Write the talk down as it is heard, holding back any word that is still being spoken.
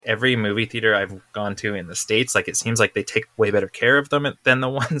every movie theater I've gone to in the States, like it seems like they take way better care of them than the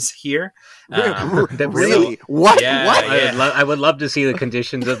ones here. Really? What? Yeah, What? yeah. I would love to see the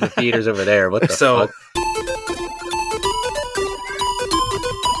conditions of the theaters over there. What the fuck?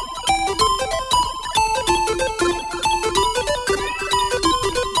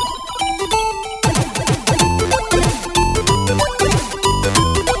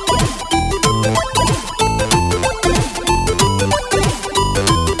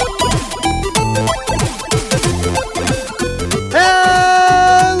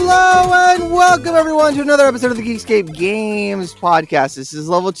 Welcome everyone to another episode of the Geekscape Games podcast. This is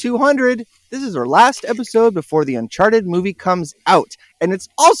level 200. This is our last episode before the Uncharted movie comes out. And it's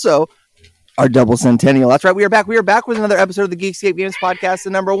also our double centennial. That's right. We are back. We are back with another episode of the Geekscape Games podcast, the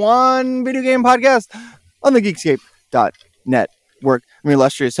number one video game podcast on the Geekscape.net network. I'm your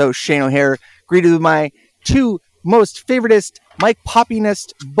illustrious host, Shane O'Hare, greeted with my two most favoritist, Mike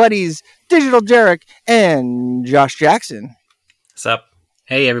Poppinest buddies, Digital Jarek and Josh Jackson. What's up?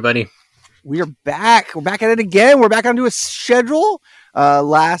 Hey, everybody. We are back. We're back at it again. We're back onto a schedule.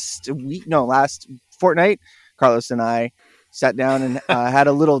 Last fortnight, Carlos and I sat down and had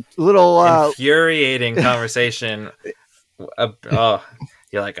a little infuriating conversation. You're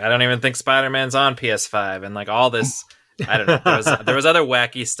like, I don't even think Spider-Man's on PS5, and like all this. I don't know. There was other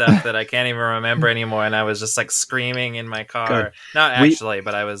wacky stuff that I can't even remember anymore, and I was just like screaming in my car. God. Not actually,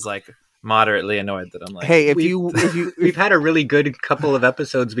 but I was like moderately annoyed that I'm like, hey, we've had a really good couple of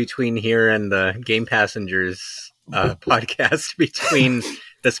episodes between here and the Game Passengers podcast, between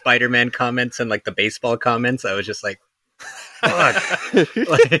the Spider-Man comments and like the baseball comments. I was just like, fuck.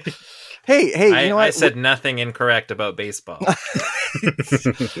 Hey, you know what? I said nothing incorrect about baseball.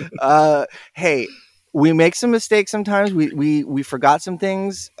 Hey, we make some mistakes sometimes. We forgot some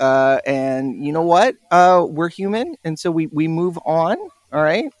things, and you know what? We're human, and so we move on. All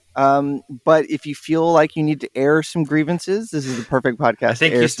right. But if you feel like you need to air some grievances, this is the perfect podcast. I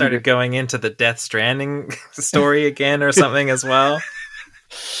think you started going into the Death Stranding story again or something as well.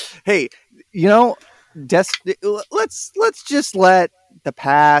 Hey, you know, let's just let the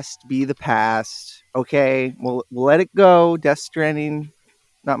past be the past. Okay, we'll let it go. Death Stranding,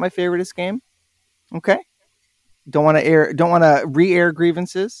 not my favoriteest game. Okay, don't want to re-air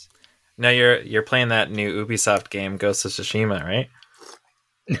grievances. No, you're playing that new Ubisoft game, Ghost of Tsushima, right?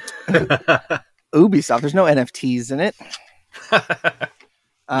 Ubisoft. There's no NFTs in it.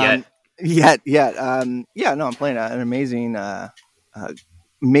 Yet. No, I'm playing an amazing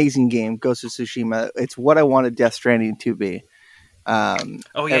game, Ghost of Tsushima. It's what I wanted Death Stranding to be.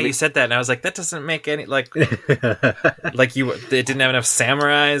 You said that, and I was like, that doesn't make any like it didn't have enough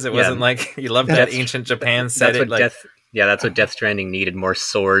samurais. It wasn't like you loved that ancient Japan setting. That's what Death Stranding needed: more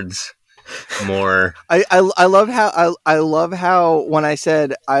swords. More. I love how when I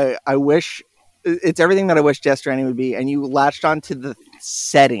said I wish it's everything that I wish Death Stranding would be, and you latched onto the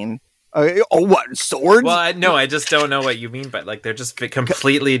setting. What swords? Well, no, I just don't know what you mean, but like they're just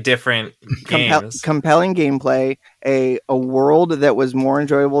completely different games. Compelling gameplay, a world that was more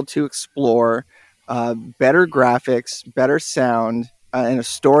enjoyable to explore, better graphics, better sound, and a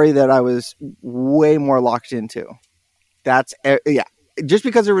story that I was way more locked into. That's Just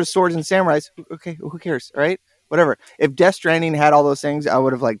because there was swords and samurais, okay, who cares, right? Whatever. If Death Stranding had all those things, I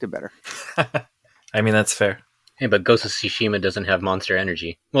would have liked it better. I mean, that's fair. Hey, but Ghost of Tsushima doesn't have Monster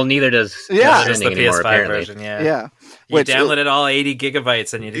Energy. Well, neither does just the PS5 version, yeah. You downloaded all 80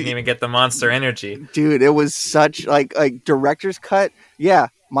 gigabytes and you didn't even get the Monster Energy. Dude, it was such, like director's cut. Yeah,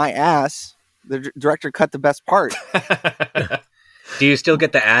 my ass. The director cut the best part. Do you still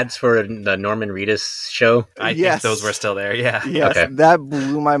get the ads for the Norman Reedus show? I think those were still there, yeah. Yes, okay. That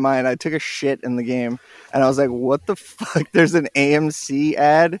blew my mind. I took a shit in the game, and I was like, what the fuck? There's an AMC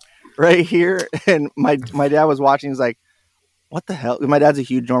ad right here, and my dad was watching. He's like, what the hell? My dad's a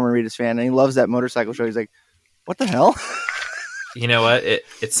huge Norman Reedus fan, and he loves that motorcycle show. He's like, what the hell? You know what?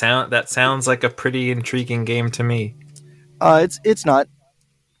 That sounds like a pretty intriguing game to me. It's not.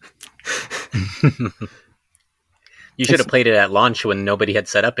 You should have played it at launch when nobody had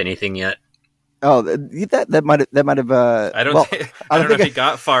set up anything yet. Oh, that might have. I don't know if he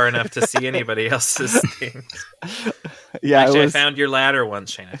got far enough to see anybody else's things. Yeah, actually, I found your ladder once,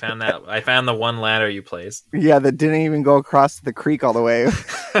 Shane. I found the one ladder you placed. Yeah, that didn't even go across the creek all the way.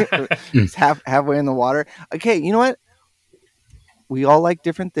 It's halfway in the water. Okay, you know what? We all like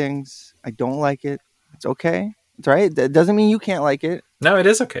different things. I don't like it. It's okay. It's all right. That doesn't mean you can't like it. No, it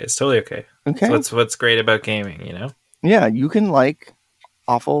is okay. It's totally okay. Okay. So what's great about gaming, you know? Yeah, you can like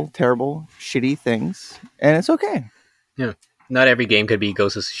awful, terrible, shitty things, and it's okay. Yeah. Not every game could be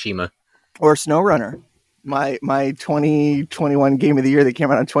Ghost of Tsushima. Or SnowRunner. my 2021 game of the year that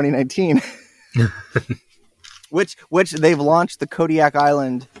came out in 2019. Which they've launched the Kodiak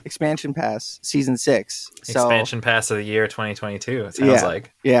Island expansion pass season 6. Expansion pass of the year 2022. It sounds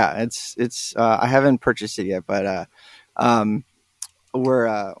like. Yeah, it's I haven't purchased it yet, but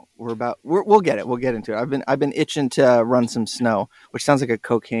we'll get it. We'll get into it. I've been itching to run some snow, which sounds like a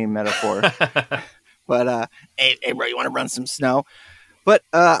cocaine metaphor. But hey bro, you want to run some snow? But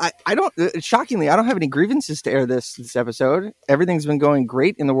I don't. Shockingly, I don't have any grievances to air this episode. Everything's been going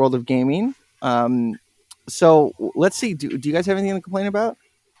great in the world of gaming. So let's see. Do you guys have anything to complain about?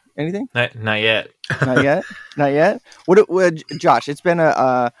 Anything? Not yet. Not yet. What Josh? It's been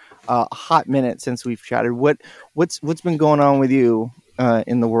a hot minute since we've chatted. What's been going on with you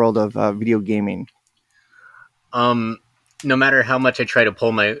in the world of video gaming? No matter how much I try to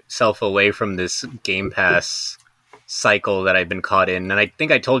pull myself away from this Game Pass cycle that I've been caught in, and I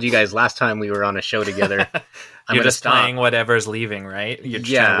think I told you guys last time we were on a show together, You're just playing whatever's leaving, right? You're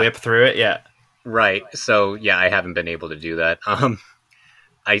just trying to whip through it, yeah. Right. So yeah, I haven't been able to do that.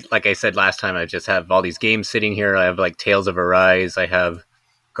 Like I said last time, I just have all these games sitting here. I have like Tales of Arise, I have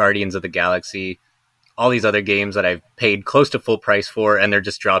Guardians of the Galaxy, all these other games that I've paid close to full price for, and they're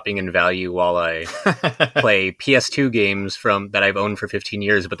just dropping in value while I play PS2 games that I've owned for 15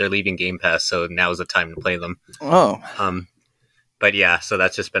 years, but they're leaving Game Pass, so now's the time to play them. Oh. But yeah, so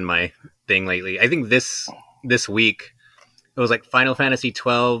that's just been my thing lately. I think this week it was like Final Fantasy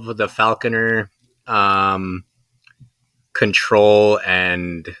 12, The Falconer, Control,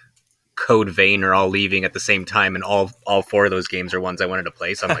 and Code Vein are all leaving at the same time, and all 4 of those games are ones I wanted to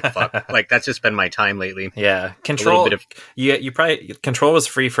play. So I'm like, fuck, like that's just been my time lately. Yeah, Control. You probably Control was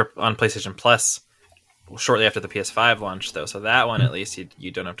free on PlayStation Plus shortly after the PS5 launch, though. So that one at least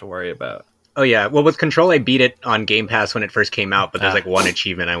you don't have to worry about. Oh yeah, well with Control I beat it on Game Pass when it first came out, but there's like one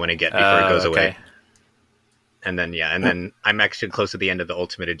achievement I want to get before it goes away. And then I'm actually close to the end of the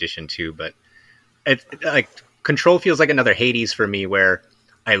Ultimate Edition too. But it's like Control feels like another Hades for me, where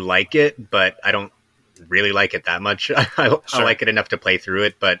I like it, but I don't really like it that much. I like it enough to play through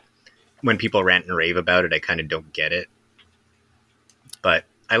it, but when people rant and rave about it, I kind of don't get it. But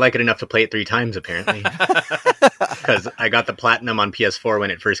I like it enough to play it 3 times, apparently. Because I got the Platinum on PS4 when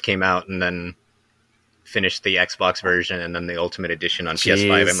it first came out, and then finished the Xbox version, and then the Ultimate Edition on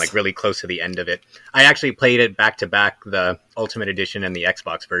PS5. I'm like really close to the end of it. I actually played it back to back, the Ultimate Edition and the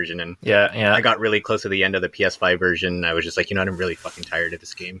Xbox version, and I got really close to the end of the PS5 version. I was just like, I'm really fucking tired of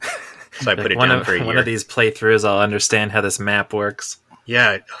this game. So I put it down for a year. One of these playthroughs, I'll understand how this map works.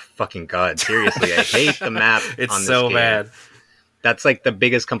 Yeah, fucking God, seriously, I hate the map. It's on this so game. bad. That's like the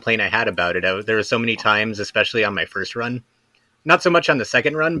biggest complaint I had about it. There were so many times, especially on my first run, not so much on the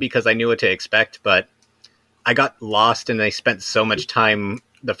second run because I knew what to expect, but I got lost and I spent so much time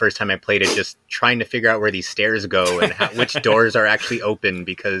the first time I played it just trying to figure out where these stairs go and which doors are actually open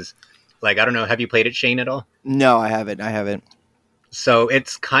because, like, I don't know, have you played it, Shane, at all? No, I haven't. So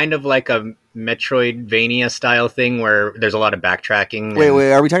it's kind of like a Metroidvania style thing where there's a lot of backtracking.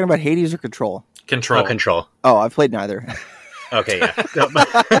 Wait, are we talking about Hades or Control? Control. Oh, Control. Oh, I've played neither. Okay,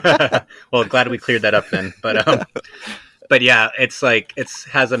 yeah. Well, glad we cleared that up then. But yeah, it's like it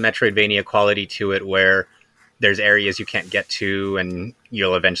has a Metroidvania quality to it where there's areas you can't get to and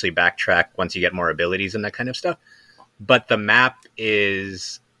you'll eventually backtrack once you get more abilities and that kind of stuff. But the map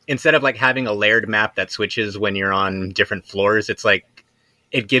is, instead of like having a layered map that switches when you're on different floors, it's like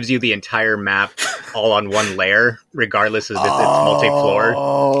it gives you the entire map all on one layer, regardless of if it's multi-floor.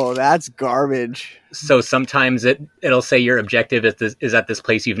 Oh, that's garbage. So sometimes it'll say your objective is at this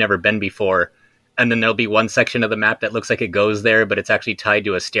place you've never been before. And then there'll be one section of the map that looks like it goes there, but it's actually tied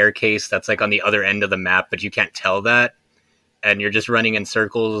to a staircase that's like on the other end of the map, but you can't tell that. And you're just running in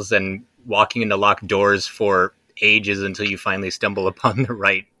circles and walking into locked doors for ages until you finally stumble upon the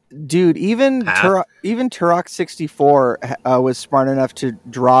right. Dude, even Turok 64 was smart enough to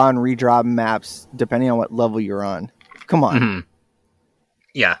draw and redraw maps depending on what level you're on. Come on. Mm-hmm.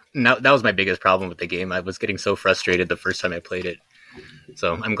 Yeah, no, that was my biggest problem with the game. I was getting so frustrated the first time I played it.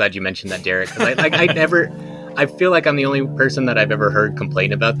 So I'm glad you mentioned that, Derek. Because I feel like I'm the only person that I've ever heard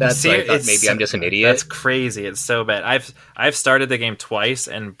complain about that. So I thought maybe I'm just an idiot. That's crazy. It's so bad. I've started the game twice,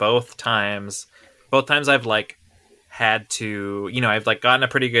 and both times I've like had to, I've like gotten a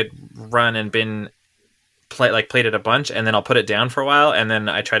pretty good run and been played it a bunch, and then I'll put it down for a while, and then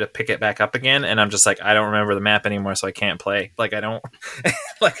I try to pick it back up again, and I'm just like, I don't remember the map anymore, so I can't play. Like I don't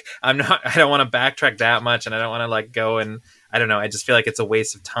I don't want to backtrack that much, and I don't want to like go and I don't know. I just feel like it's a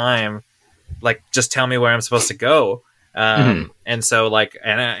waste of time. Like, just tell me where I'm supposed to go. And so like,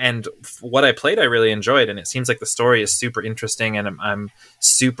 and what I played, I really enjoyed, and it seems like the story is super interesting, and I'm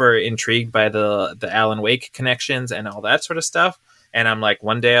super intrigued by the Alan Wake connections and all that sort of stuff. And I'm like,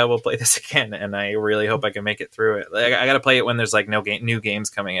 one day I will play this again, and I really hope I can make it through it. Like, I got to play it when there's like new games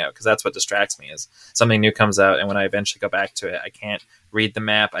coming out, because that's what distracts me, is something new comes out, and when I eventually go back to it, I can't read the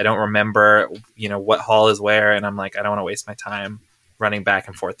map. I don't remember, what hall is where, and I'm like, I don't want to waste my time running back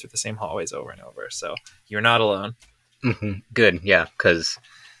and forth through the same hallways over and over. So you're not alone. Mm-hmm. Good, yeah, because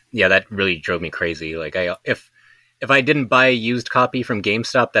that really drove me crazy. Like, if I didn't buy a used copy from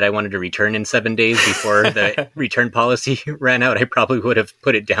GameStop that I wanted to return in 7 days before the return policy ran out, I probably would have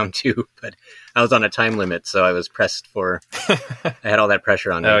put it down too. But I was on a time limit, so I was pressed for. I had all that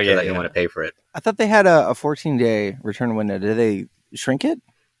pressure on me because I didn't want to pay for it. I thought they had a 14-day return window. Did they shrink it?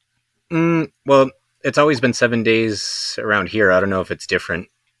 Well, it's always been 7 days around here. I don't know if it's different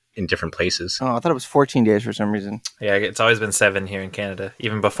in different places. Oh, I thought it was 14 days for some reason. Yeah, it's always been 7 here in Canada,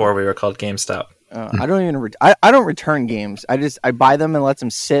 even before we were called GameStop. I don't even. I don't return games. I buy them and let them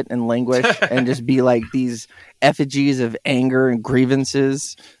sit and languish and just be like these effigies of anger and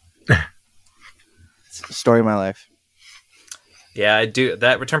grievances. It's the story of my life. Yeah, I do.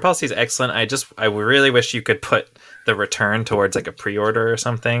 That return policy is excellent. I really wish you could put the return towards like a pre-order or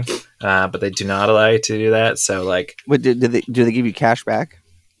something, but they do not allow you to do that. So like, what do they give you cash back?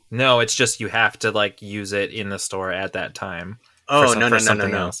 No, it's just you have to like use it in the store at that time. Oh, no.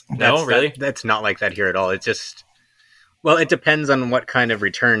 No, really? That's not like that here at all. It's just, well, it depends on what kind of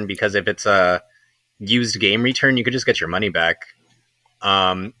return, because if it's a used game return, you could just get your money back.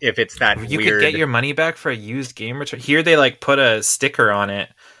 If it's that you could get your money back for a used game return. Here they like put a sticker on it,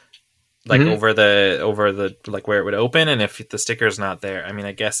 like over the like where it would open, and if the sticker's not there, I mean,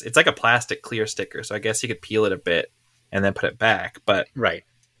 I guess it's like a plastic clear sticker, so I guess you could peel it a bit and then put it back. But right.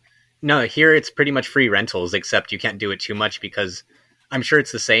 No, here it's pretty much free rentals, except you can't do it too much because I'm sure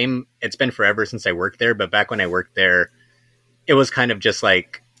it's the same. It's been forever since I worked there, but back when I worked there, it was kind of just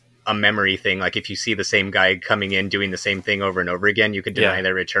like a memory thing. Like if you see the same guy coming in doing the same thing over and over again, you could deny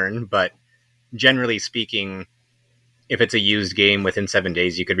their return. But generally speaking, if it's a used game within 7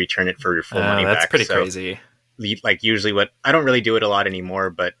 days, you could return it for your full money back. That's pretty crazy. Like usually I don't really do it a lot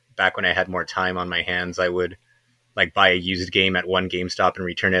anymore, but back when I had more time on my hands, I would like buy a used game at one GameStop and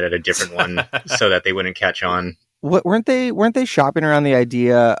return it at a different one so that they wouldn't catch on. Weren't they shopping around the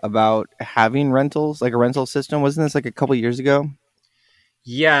idea about having rentals, like a rental system? Wasn't this like a couple years ago?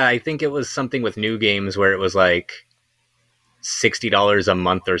 Yeah, I think it was something with new games where it was like $60 a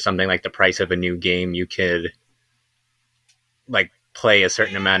month or something, like the price of a new game. You could like play a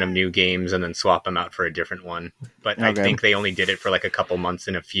certain amount of new games and then swap them out for a different one. But okay. I think they only did it for like a couple months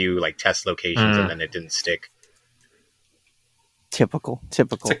in a few like test locations and then it didn't stick. Typical.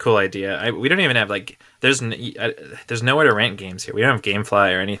 It's a cool idea. We don't even have like there's nowhere to rent games here. We don't have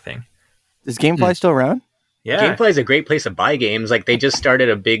GameFly or anything. Is GameFly still around? Yeah, GameFly is a great place to buy games. Like they just started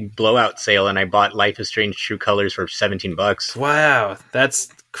a big blowout sale, and I bought Life is Strange: True Colors for $17. Wow, that's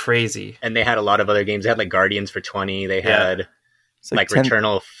crazy. And they had a lot of other games. They had like Guardians for $20. They had like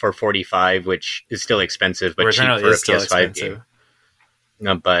Returnal for $45, which is still expensive, but Returnal cheap for a PS5 game.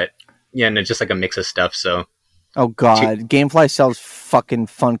 No, but yeah, and it's just like a mix of stuff. So. Oh God, GameFly sells fucking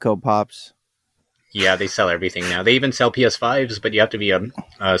Funko Pops. Yeah, they sell everything now. They even sell PS5s, but you have to be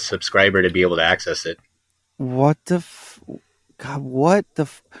a subscriber to be able to access it. What the God? What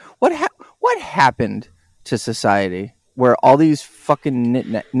happened to society where all these fucking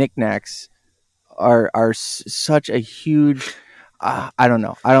knickknacks are such a huge? I don't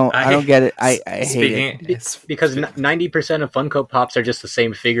know. I don't get it. I hate it. Because 90% of Funko Pops are just the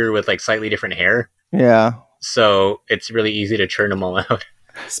same figure with like slightly different hair. Yeah. So it's really easy to churn them all out.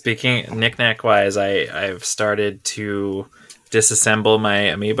 Speaking knick-knack wise, I've started to disassemble my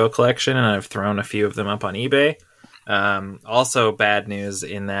amiibo collection, and I've thrown a few of them up on eBay. Also bad news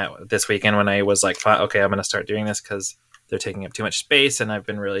in that this weekend when I was like, okay, I'm going to start doing this because they're taking up too much space, and I've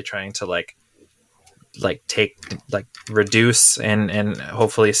been really trying to reduce and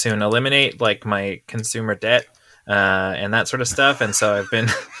hopefully soon eliminate like my consumer debt. And that sort of stuff, and so I've been.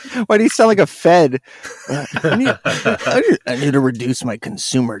 Why do you sound like a Fed? I need to reduce my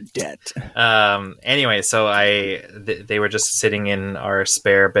consumer debt. Anyway, so they were just sitting in our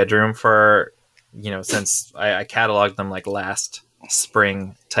spare bedroom for, since I cataloged them like last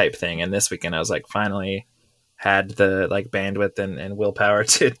spring type thing, and this weekend I was like finally had the like bandwidth and willpower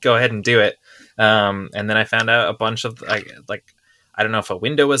to go ahead and do it. And then I found out a bunch of like I don't know if a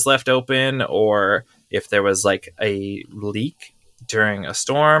window was left open or if there was like a leak during a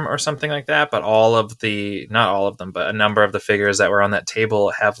storm or something like that, but not all of them, but a number of the figures that were on that table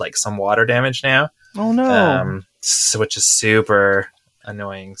have like some water damage now. Oh no. which is super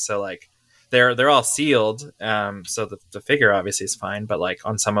annoying. So like they're all sealed, so the figure obviously is fine, but like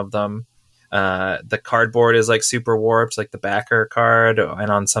on some of them, the cardboard is like super warped, like the backer card, and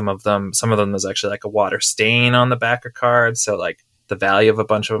on some of them there's actually like a water stain on the backer card, so like the value of a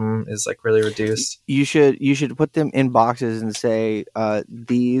bunch of them is like really reduced. You should put them in boxes and say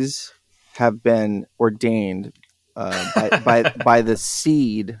these have been ordained by the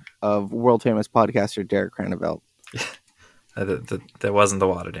seed of world famous podcaster Derek Cranevelt. There wasn't the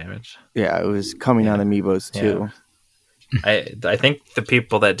water damage. Yeah, it was coming on Amiibos too. Yeah. I think the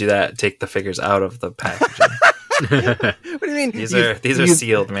people that do that take the figures out of the packaging. What do you mean? These are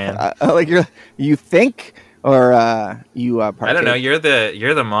sealed, man. Like you think, or you? Partake? I don't know. You're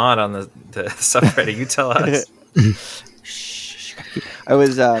the mod on the subreddit. You tell us. I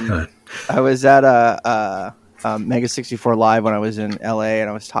was at a Mega 64 Live when I was in LA, and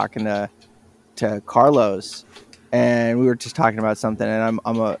I was talking to Carlos. And we were just talking about something, and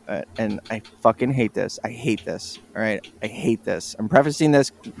and I fucking hate this. I hate this. All right, I hate this. I'm prefacing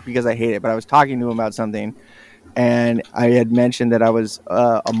this because I hate it. But I was talking to him about something, and I had mentioned that I was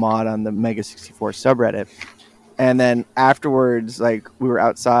a mod on the Mega 64 subreddit. And then afterwards, like we were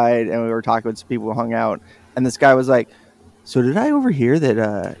outside and we were talking with some people who hung out, and this guy was like, "So did I overhear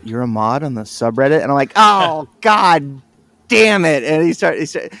that you're a mod on the subreddit?" And I'm like, "Oh God damn it!" And he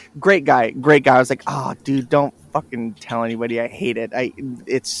started, great guy. I was like, "Oh, dude, don't fucking tell anybody. I hate it.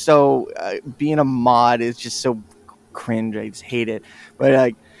 It's so being a mod is just so cringe. I just hate it." But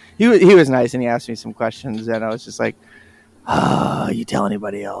like he was nice and he asked me some questions, and I was just like, "You tell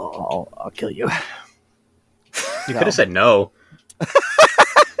anybody, I'll kill you." You could have said no.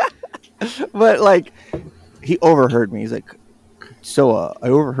 But like he overheard me. He's like, "So I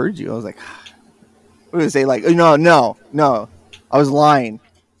overheard you." I was like, "I would say like no. I was lying."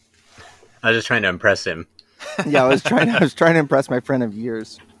 I was just trying to impress him. Yeah, I was trying to impress my friend of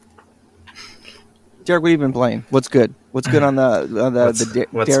years. Derek, what have you been playing? What's good? What's good on the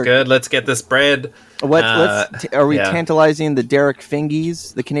what's Derek? Good? Let's get this bread. Are we tantalizing the Derek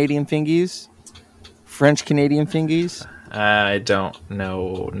Fingies, the Canadian Fingies, French Canadian Fingies? I don't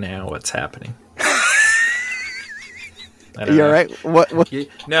know now what's happening. You all right? What?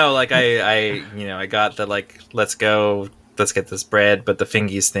 No, like I got the like let's get this bread, but the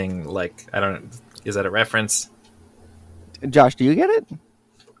fingies thing, like I don't. Is that a reference? Josh, do you get it?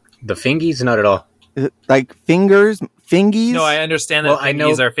 The fingies, not at all. Is it like fingies? No, I understand that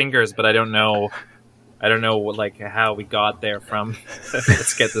fingies are fingers, but I don't know. Like how we got there from.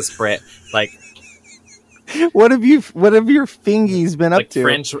 Let's get this bread. Like, what have your fingies been like up to?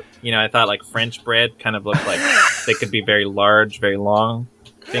 French, I thought like French bread kind of looked like they could be very large, very long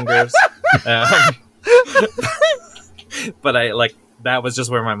fingers. But I like. That was just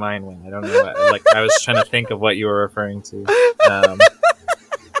where my mind went. I don't know. Like I was trying to think of what you were referring to.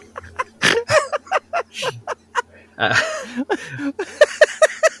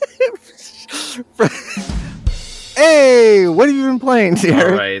 Hey, what have you been playing,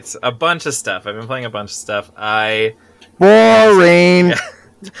 Derek? All right, a bunch of stuff. I've been playing a bunch of stuff. Boring.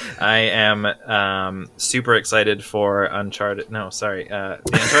 I am super excited for Uncharted. No, sorry, the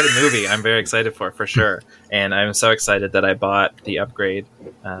Uncharted movie. I'm very excited for sure, and I'm so excited that I bought the upgrade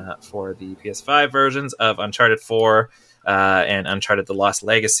for the PS5 versions of Uncharted 4 and Uncharted: The Lost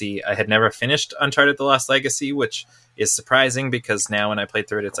Legacy. I had never finished Uncharted: The Lost Legacy, which is surprising because now when I played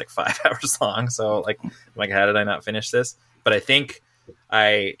through it, it's like 5 hours long. So like how did I not finish this? But I think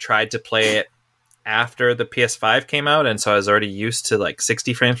I tried to play it after the PS5 came out, and so I was already used to like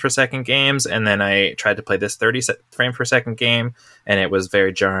 60 frames per second games, and then I tried to play this 30 frames per second game, and it was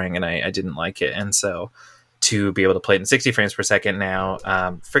very jarring, and I didn't like it. And so to be able to play it in 60 frames per second now,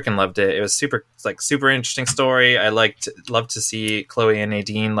 freaking loved it. It was super interesting story. I loved to see Chloe and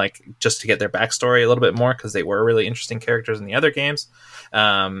Nadine, like just to get their backstory a little bit more, because they were really interesting characters in the other games.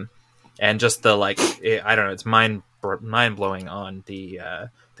 And just the I don't know, it's mind blowing on the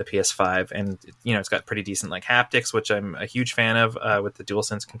PS5, and it's got pretty decent like haptics, which I'm a huge fan of with the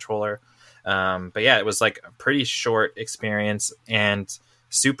DualSense controller. But yeah, it was like a pretty short experience, and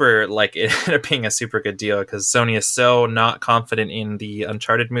super like it ended up being a super good deal because Sony is so not confident in the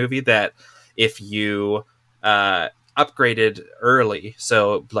Uncharted movie that if you upgraded early,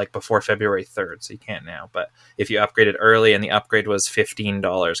 so like before February 3rd, so you can't now, but if you upgraded early and the upgrade was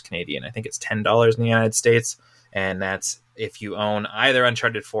 $15 Canadian, I think it's $10 in the United States, and that's if you own either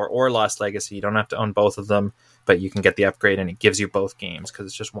Uncharted 4 or Lost Legacy. You don't have to own both of them, but you can get the upgrade and it gives you both games because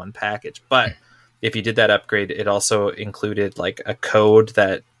it's just one package. But if you did that upgrade, it also included like a code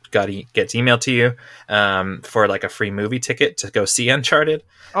that gets emailed to you for like a free movie ticket to go see Uncharted.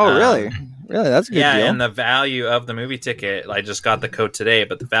 Oh, really? Really, that's a good deal. And the value of the movie ticket, I just got the code today,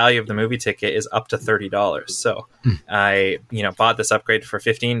 but the value of the movie ticket is up to $30. So I, bought this upgrade for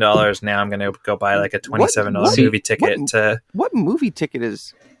 $15. Now I'm going to go buy like a $27 movie ticket. What movie ticket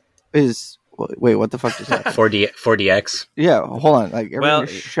is? Wait, what the fuck is that? 4DX. Yeah, hold on. Like, everyone,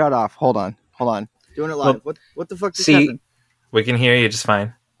 shut off. Hold on. Doing it live. What the fuck just happened? We can hear you just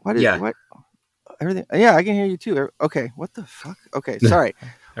fine. What? Everything? Yeah, I can hear you too. Okay, what the fuck? Okay, sorry.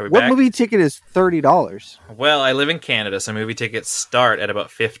 What movie ticket is $30? Well, I live in Canada, so movie tickets start at about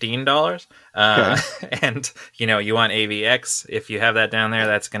 $15. And, you want AVX. If you have that down there,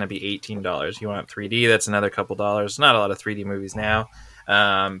 that's going to be $18. You want 3D, that's another couple dollars. Not a lot of 3D movies now.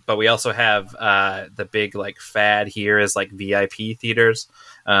 But we also have the big fad here is VIP theaters.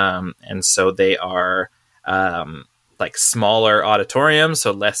 And so they are smaller auditoriums,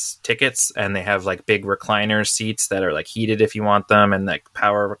 so less tickets, and they have big recliner seats that are heated if you want them, and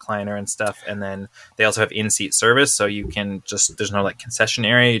power recliner and stuff. And then they also have in-seat service, so you can there's no concession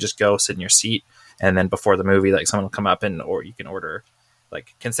area, you just go sit in your seat, and then before the movie someone will come up or you can order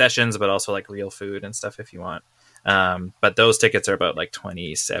concessions, but also real food and stuff if you want. But those tickets are about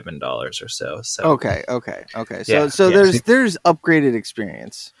 $27 or so. Okay. So there's upgraded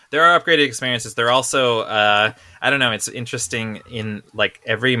experience. There are upgraded experiences. They're also, I don't know, it's interesting in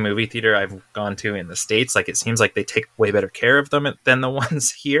every movie theater I've gone to in the States, it seems like they take way better care of them than the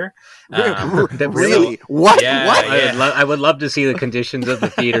ones here. Really? What? Yeah, what? Yeah. I would love to see the conditions of the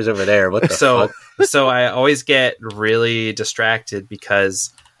theaters over there. What the fuck? So I always get really distracted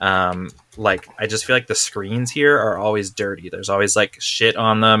because I just feel the screens here are always dirty. There's always shit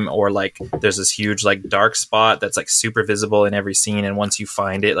on them, or there's this huge dark spot that's super visible in every scene, and once you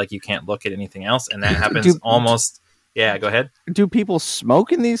find it, you can't look at anything else, and that happens almost. Yeah, go ahead. Do people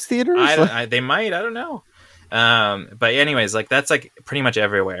smoke in these theaters? They might. I don't know. But anyways, that's pretty much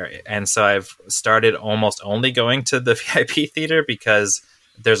everywhere, and so I've started almost only going to the VIP theater because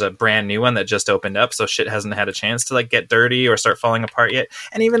there's a brand new one that just opened up, so shit hasn't had a chance to get dirty or start falling apart yet.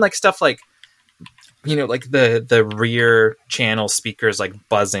 And even stuff the rear channel speakers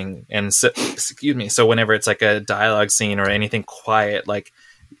buzzing, and excuse me, so whenever it's a dialogue scene or anything quiet,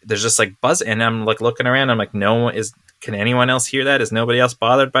 there's just buzz, and I'm looking around, I'm can anyone else hear that? Is nobody else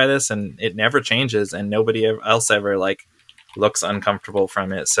bothered by this? And it never changes, and nobody else ever looks uncomfortable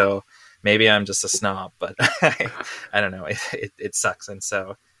from it. So maybe I'm just a snob, but I don't know. It sucks. And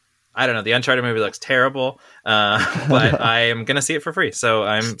so I don't know. The Uncharted movie looks terrible, but I am going to see it for free. So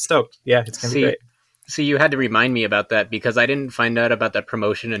I'm stoked. Yeah, it's going to be great. See, you had to remind me about that because I didn't find out about that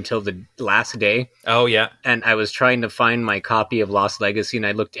promotion until the last day. Oh, yeah. And I was trying to find my copy of Lost Legacy, and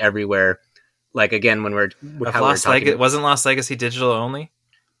I looked everywhere. Again, when wasn't Lost Legacy digital only?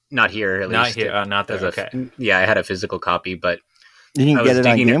 Not here, at least. Not here. Not there. Okay. I had a physical copy, but you can get it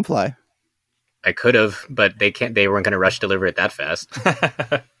on GameFly. I could have, but they weren't going to rush deliver it that fast.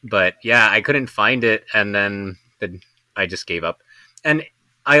 But yeah, I couldn't find it, and then I just gave up. And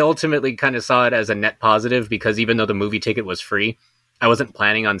I ultimately kind of saw it as a net positive because even though the movie ticket was free, I wasn't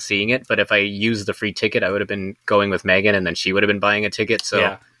planning on seeing it. But if I used the free ticket, I would have been going with Megan, and then she would have been buying a ticket. So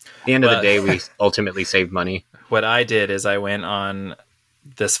at the end of the day, we ultimately saved money. What I did is I went on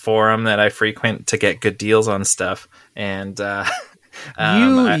this forum that I frequent to get good deals on stuff, and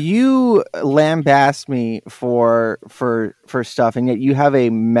you lambast me for stuff, and yet you have a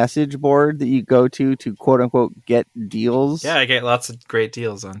message board that you go to quote unquote get deals. Yeah, I get lots of great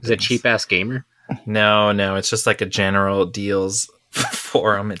deals on. Is it Cheap Ass Gamer? No, it's just a general deals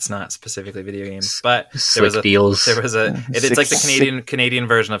forum. It's not specifically video games, but it's like the Canadian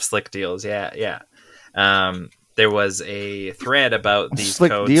version of Slick Deals. Yeah. There was a thread about these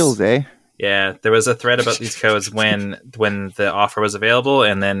Slick codes. Deals, eh? Yeah, there was a thread about these codes when the offer was available,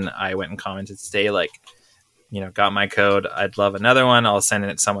 and then I went and commented today, got my code. I'd love another one. I'll send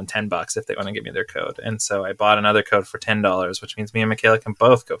it someone $10 if they want to give me their code. And so I bought another code for $10, which means me and Michaela can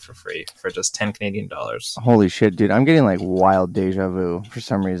both go for free for just 10 Canadian dollars. Holy shit, dude! I'm getting wild deja vu for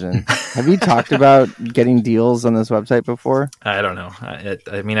some reason. Have you talked about getting deals on this website before? I don't know.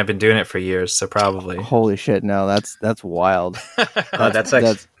 I mean, I've been doing it for years, so probably. Holy shit! No, that's wild.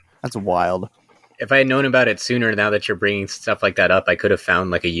 That's wild. If I had known about it sooner, now that you're bringing stuff like that up, I could have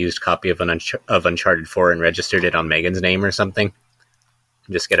found a used copy of Uncharted 4 and registered it on Megan's name or something.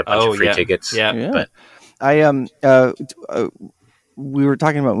 Just get a bunch of free tickets. Yeah. But we were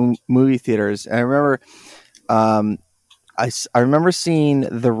talking about movie theaters, and I remember, I remember seeing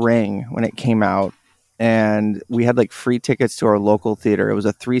The Ring when it came out, and we had free tickets to our local theater. It was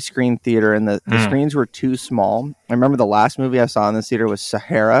a 3-screen theater, and the screens were too small. I remember the last movie I saw in this theater was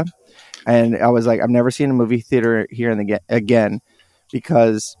Sahara. And I was I've never seen a movie theater here again,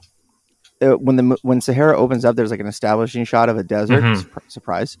 because when Sahara opens up, there's like an establishing shot of a desert.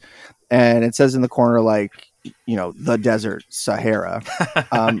 Surprise. And it says in the corner, like, the desert Sahara.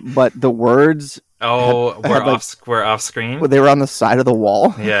 But the words we're off screen. They were on the side of the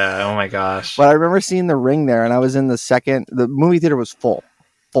wall. Yeah. Oh my gosh. But I remember seeing the ring there, and I was in the movie theater was full.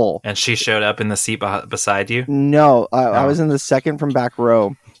 And she showed up in the seat beside you? No, I was in the second from back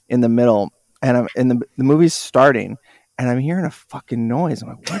row in the middle, and I'm in the movie's starting, and I'm hearing a fucking noise.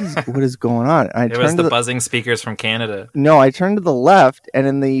 I'm like, what is going on? And it was the buzzing speakers from Canada. No, I turned to the left, and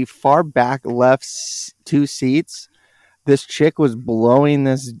in the far back left two seats, this chick was blowing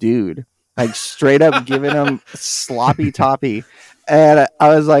this dude, like straight up giving him sloppy toppy. And I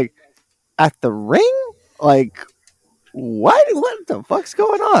was like, at the ring? Like, what the fuck's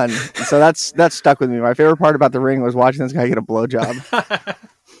going on? So that's stuck with me. My favorite part about the ring was watching this guy get a blowjob.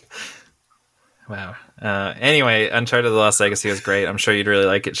 Wow. Anyway, Uncharted: The Lost Legacy was great. I'm sure you'd really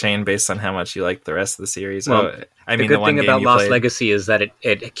like it, Shane, based on how much you like the rest of the series. Well, the good thing about Lost Legacy is that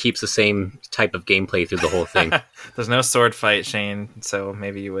it keeps the same type of gameplay through the whole thing. There's no sword fight, Shane, so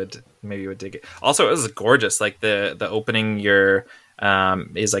maybe you would dig it. Also, it was gorgeous. Like the opening,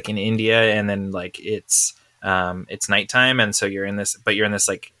 is like in India, and then like it's nighttime, and so you're in this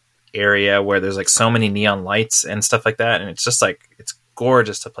like area where there's like so many neon lights and stuff like that, and it's just like it's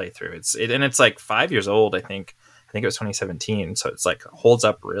gorgeous to play through. And it's like 5 years old. I think it was 2017, so it's like holds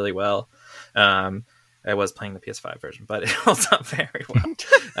up really well. I was playing the PS5 version, but it holds up very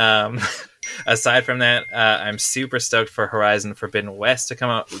well. Aside from that, I'm super stoked for Horizon Forbidden West to come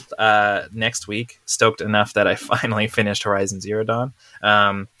out next week. Stoked enough that I finally finished Horizon Zero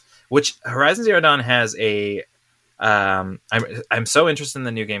Dawn. Which Horizon Zero Dawn has a I'm so interested in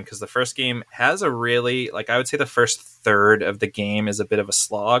the new game because the first game has a really, like, I would say the first third of the game is a bit of a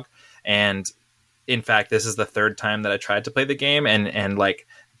slog, and in fact this is the third time that I tried to play the game, and like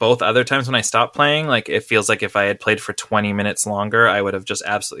both other times when I stopped playing, like it feels like if I had played for 20 minutes longer I would have just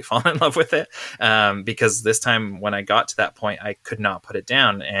absolutely fallen in love with it, because this time when I got to that point I could not put it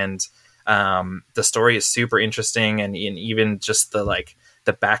down, and the story is super interesting, and even just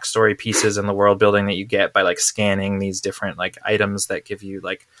the backstory pieces and the world building that you get by like scanning these different like items that give you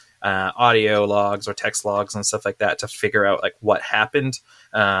like audio logs or text logs and stuff like that to figure out like what happened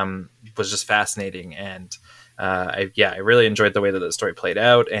was just fascinating. And I really enjoyed the way that the story played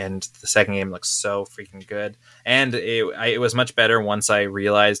out, and the second game looks so freaking good. And it was much better once I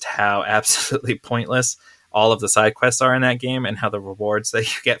realized how absolutely pointless all of the side quests are in that game, and how the rewards that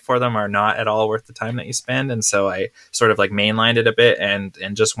you get for them are not at all worth the time that you spend. And so I sort of like mainlined it a bit and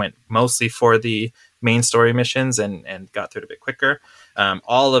just went mostly for the main story missions and got through it a bit quicker.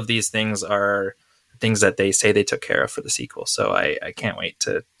 All of these things are things that they say they took care of for the sequel. So I can't wait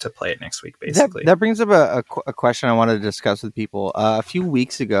to play it next week, basically. That brings up a question I wanted to discuss with people. A few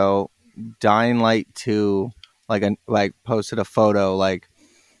weeks ago, Dying Light 2 posted a photo like,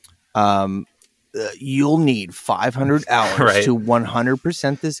 you'll need 500 hours right. to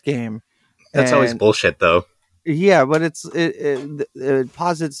 100% this game. That's always bullshit, though. Yeah, but it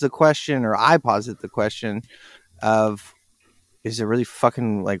posits the question, or I posit the question of, is it really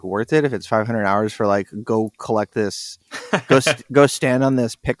fucking like worth it if it's 500 hours for like, go collect this, go stand on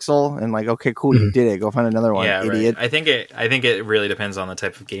this pixel and like, okay, cool, you did it. Go find another one, idiot. Right. I think it really depends on the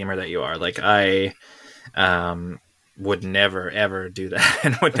type of gamer that you are. Like I would never ever do that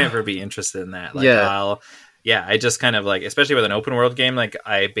and would never be interested in that. Like I just kind of like, especially with an open world game, like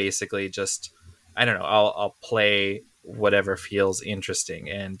I basically just, I don't know, I'll play whatever feels interesting.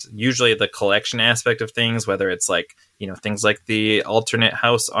 And usually the collection aspect of things, whether it's like, things like the alternate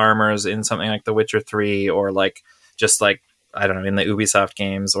house armors in something like The Witcher 3, or like just like, I don't know, in the Ubisoft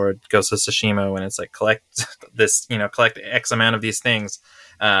games or Ghost of Tsushima, when it's like collect this, collect X amount of these things,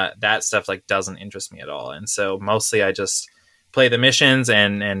 that stuff like doesn't interest me at all. And so mostly I just play the missions,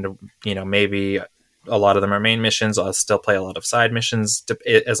 and maybe a lot of them are main missions. I'll still play a lot of side missions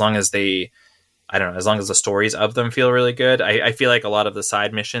as long as as long as the stories of them feel really good. I feel like a lot of the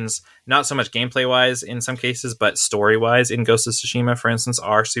side missions, not so much gameplay wise in some cases, but story wise in Ghost of Tsushima, for instance,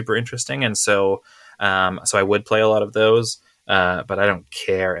 are super interesting. And so I would play a lot of those, but I don't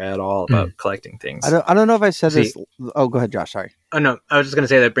care at all about collecting things. I don't know if I said this. Oh, go ahead, Josh. Sorry. Oh, no. I was just going to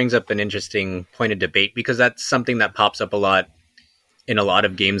say that brings up an interesting point of debate, because that's something that pops up a lot in a lot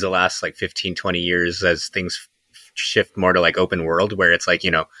of games the last like 15, 20 years as things shift more to like open world, where it's like,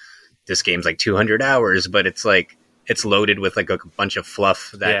 this game's like 200 hours, but it's like, it's loaded with like a bunch of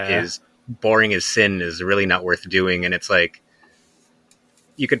fluff that is boring as sin, is really not worth doing. And it's like,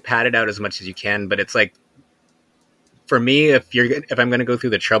 you could pad it out as much as you can, but it's like, for me, if I'm going to go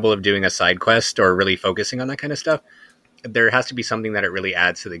through the trouble of doing a side quest or really focusing on that kind of stuff, there has to be something that it really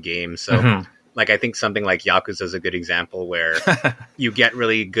adds to the game. So like, I think something like Yakuza is a good example where you get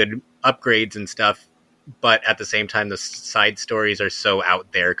really good upgrades and stuff, but at the same time, the side stories are so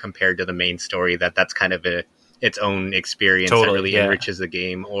out there compared to the main story that's kind of its own experience that really enriches the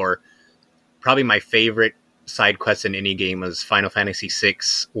game. Or probably my favorite side quest in any game was Final Fantasy VI,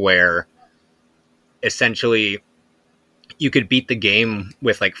 where essentially you could beat the game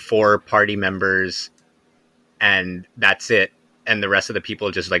with like 4 party members and that's it. And the rest of the people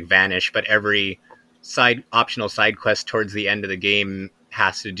just like vanish. But every optional side quest towards the end of the game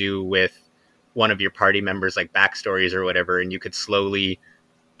has to do with one of your party members, like backstories or whatever. And you could slowly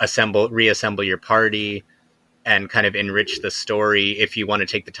reassemble your party and kind of enrich the story if you want to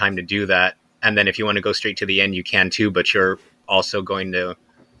take the time to do that. And then if you want to go straight to the end, you can too, but you're also going to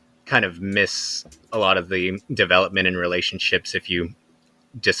kind of miss a lot of the development and relationships if you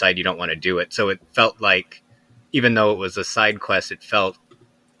decide you don't want to do it. So it felt like, even though it was a side quest, it felt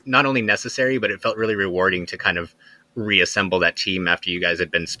not only necessary, but it felt really rewarding to kind of reassemble that team after you guys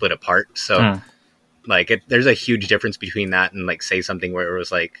had been split apart. So like there's a huge difference between that and like, say something where it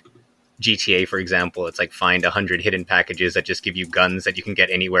was like GTA, for example, it's like find 100 hidden packages that just give you guns that you can get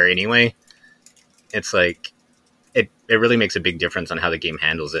anywhere anyway. It's like, it really makes a big difference on how the game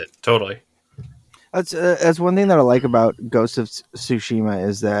handles it. Totally. That's one thing that I like about Ghost of Tsushima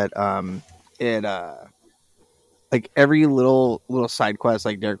is that it like every little side quest,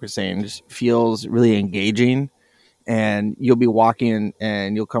 like Derek was saying, just feels really engaging. And you'll be walking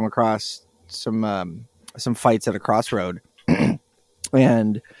and you'll come across some fights at a crossroad,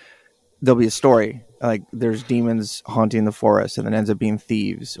 and there'll be a story. Like there's demons haunting the forest, and then ends up being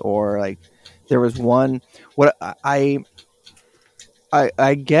thieves. Or like there was one. What I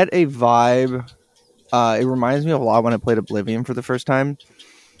get a vibe. It reminds me of a lot when I played Oblivion for the first time,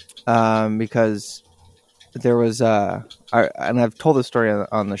 because there was and I've told this story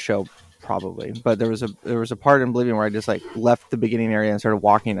on the show probably, but there was a part in Oblivion where I just like left the beginning area and started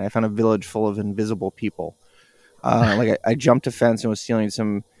walking, and I found a village full of invisible people. Like I jumped a fence and was stealing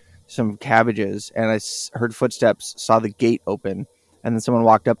some cabbages, and I heard footsteps, saw the gate open, and then someone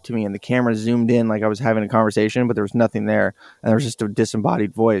walked up to me, and the camera zoomed in like I was having a conversation, but there was nothing there, and there was just a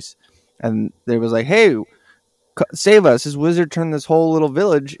disembodied voice, and they was like, "Hey, save us! This wizard turned this whole little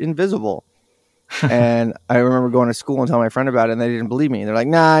village invisible." And I remember going to school and telling my friend about it, and they didn't believe me. They're like,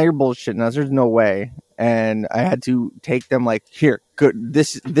 "Nah, you're bullshitting us. There's no way." And I had to take them like, "Here, good.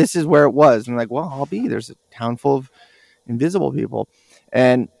 This is where it was." And I'm like, "Well, I'll be. There's a town full of invisible people."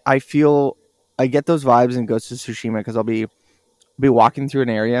 And I feel I get those vibes in Ghost of Tsushima because I'll be walking through an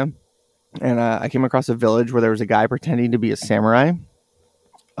area, and I came across a village where there was a guy pretending to be a samurai.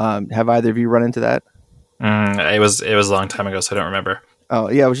 Have either of you run into that? It was a long time ago, so I don't remember. Oh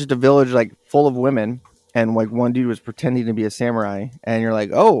yeah, it was just a village like full of women, and like one dude was pretending to be a samurai, and you're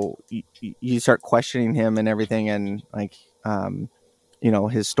like, oh, you start questioning him and everything, and like,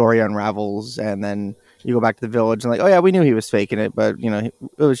 his story unravels, and then you go back to the village and like, oh yeah, we knew he was faking it, but it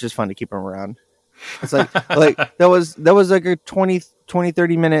was just fun to keep him around. It's like that was like a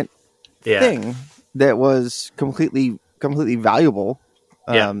 30 minute thing that was completely valuable.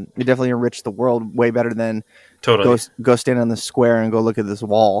 It definitely enriched the world way better than totally go stand on the square and go look at this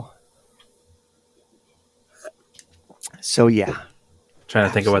wall. So yeah, trying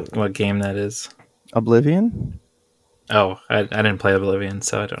to think of what game that is. Oblivion. Oh, I didn't play Oblivion,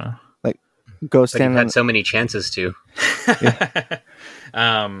 so I don't know. Like go stand. But you've had so many chances to.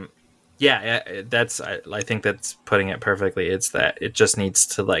 That's. I think that's putting it perfectly. It's that it just needs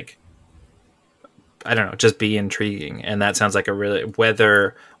to like, I don't know, just be intriguing, and that sounds like a really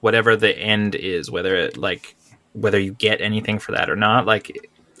whatever the end is, whether you get anything for that or not, like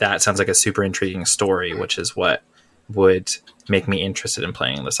that sounds like a super intriguing story, which is what would make me interested in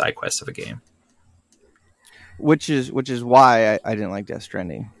playing the side quest of a game. Which is why I didn't like Death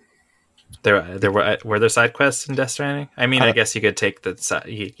Stranding. There were there side quests in Death Stranding? I mean, I guess you could take the side.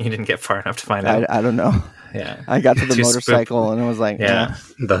 You didn't get far enough to find out. I don't know. Yeah, I got to the motorcycle and it was like, yeah.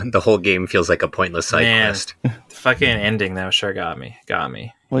 The whole game feels like a pointless side quest. The fucking ending though sure got me.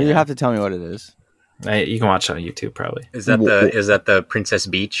 Well, you have to tell me what it is. You can watch it on YouTube probably. Is that the Princess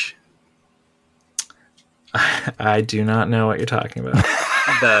Beach? I do not know what you're talking about.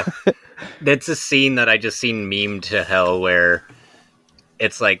 That's a scene that I just seen memed to hell where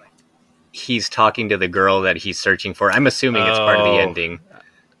it's like he's talking to the girl that he's searching for. I'm assuming it's part of the ending.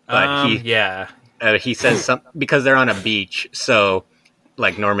 But he says something because they're on a beach. So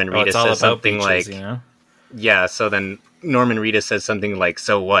like Norman Reedus says something beaches, like, yeah. So then Norman Reedus says something like,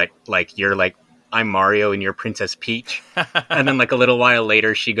 "So what? Like you're like I'm Mario and you're Princess Peach." And then like a little while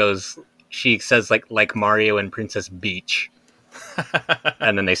later, she goes, she says like Mario and Princess Beach,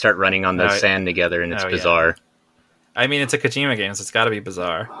 and then they start running on the sand together, and it's bizarre. I mean, it's a Kojima game, so it's got to be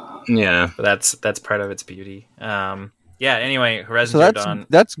bizarre. Yeah, but that's part of its beauty. Anyway, Horizon Zero Dawn.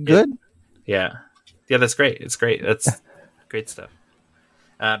 That's good. Yeah, that's great. It's great. That's great stuff.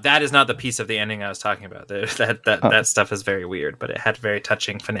 That is not the piece of the ending I was talking about. That stuff is very weird, but it had a very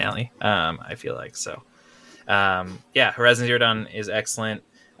touching finale. I feel like so. Horizon Zero Dawn is excellent.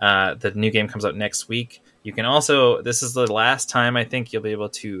 The new game comes out next week. You can also, this is the last time I think you'll be able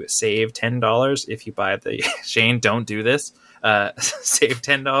to save $10 if you buy the Shane, don't do this. Save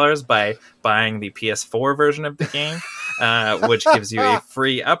 $10 by buying the PS4 version of the game, which gives you a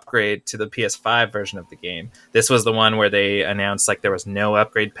free upgrade to the PS5 version of the game. This was the one where they announced like there was no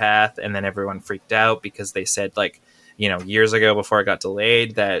upgrade path, and then everyone freaked out because they said like, years ago before it got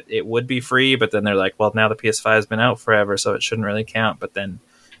delayed that it would be free, but then they're like, well, now the PS5 has been out forever, so it shouldn't really count. But then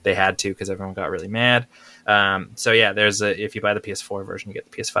they had to because everyone got really mad. If you buy the PS4 version, you get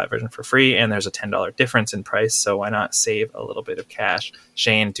the PS5 version for free, and there's a $10 difference in price. So why not save a little bit of cash?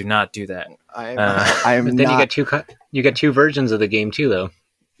 Shane, do not do that. You get two versions of the game too, though.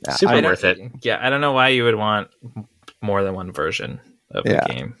 Super worth it. Yeah, I don't know why you would want more than one version of the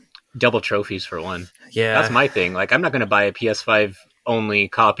game. Double trophies for one. Yeah, that's my thing. Like, I'm not going to buy a PS5 only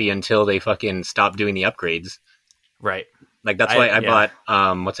copy until they fucking stop doing the upgrades. Right. Like, that's why I bought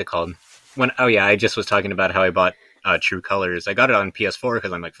what's it called? I just was talking about how I bought True Colors. I got it on PS4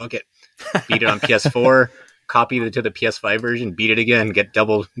 because I'm like, fuck it, beat it on PS4, copy it to the PS5 version, beat it again, get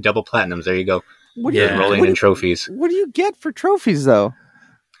double platinums. There you go. Rolling in trophies. What do you get for trophies though?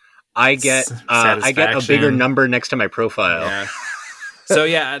 I get a bigger number next to my profile. Yeah. So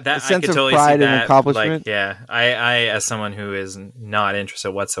that a sense I could totally of pride see that. And accomplishment. Like, I as someone who is not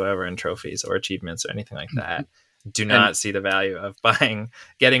interested whatsoever in trophies or achievements or anything like that, do not see the value of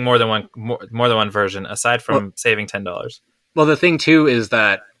getting more than one version aside from saving $10. Well, the thing too is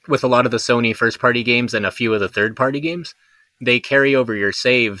that with a lot of the Sony first-party games and a few of the third-party games, they carry over your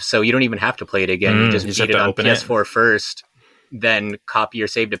save, so you don't even have to play it again. You just beat it on PS4 first, then copy your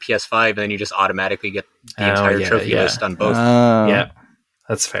save to PS5, and then you just automatically get the entire trophy list on both. Yeah,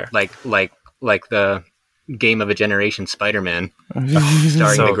 that's fair. Like the game of a generation, Spider-Man,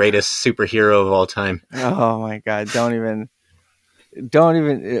 starring the greatest superhero of all time. Oh my god! Don't even.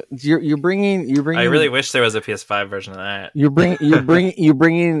 You're bringing. I really wish there was a PS5 version of that. You're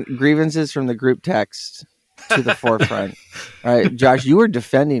bringing grievances from the group text to the forefront. All right, Josh, you were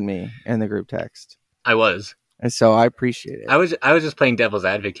defending me in the group text. I was, and so I appreciate it. I was just playing devil's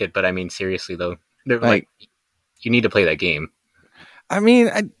advocate, but I mean, seriously though, like you need to play that game. I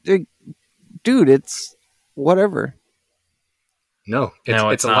mean, dude, it's whatever. No,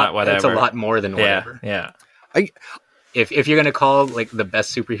 it's not whatever. It's a lot more than whatever. Yeah. If you're gonna call like the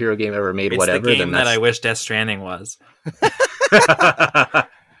best superhero game ever made, it's whatever, the game then that I wish Death Stranding was.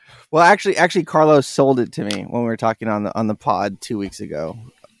 Well, actually, Carlos sold it to me when we were talking on the pod 2 weeks ago.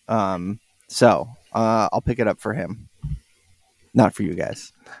 So I'll pick it up for him, not for you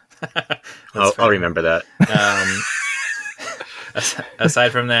guys. I'll remember that. Aside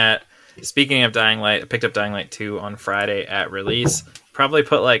from that, speaking of Dying Light, I picked up Dying Light 2 on Friday at release. Probably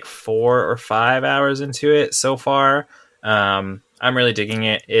put like 4 or 5 hours into it so far. I'm really digging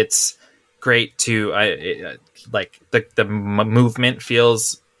it. It's great too. Like the movement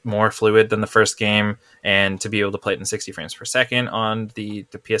feels more fluid than the first game, and to be able to play it in 60 frames per second on the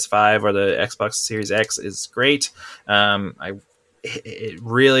PS5 or the Xbox Series X is great.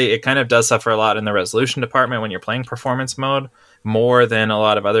 It kind of does suffer a lot in the resolution department when you're playing performance mode, more than a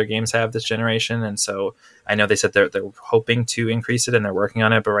lot of other games have this generation. And so I know they said they're hoping to increase it and they're working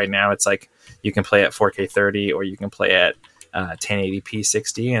on it, but right now it's like you can play at 4K 30 or you can play at 1080p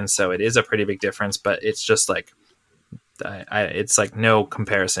 60, and so it is a pretty big difference. But it's just like it's like no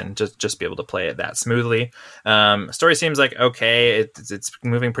comparison. Just be able to play it that smoothly. Story seems like okay. It's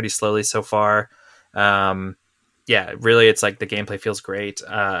moving pretty slowly so far. Really, it's like the gameplay feels great.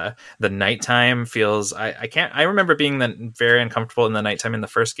 The nighttime feels. I remember being very uncomfortable in the nighttime in the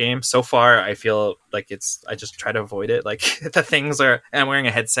first game. So far, I feel like I just try to avoid it. Like the things are. And I'm wearing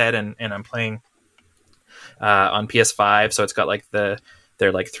a headset and I'm playing on PS5, so it's got like their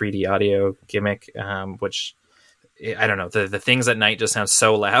like 3D audio gimmick, which I don't know. The things at night just sound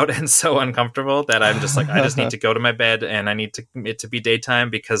so loud and so uncomfortable that I'm just like, I just need to go to my bed and I need it to be daytime,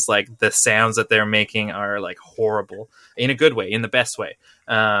 because like the sounds that they're making are like horrible in a good way, in the best way.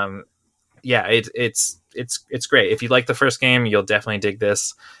 It's great. If you like the first game, you'll definitely dig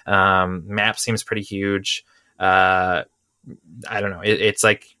this. Map seems pretty huge. I don't know. It's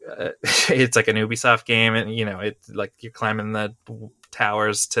like it's like an Ubisoft game, and it's like you're climbing the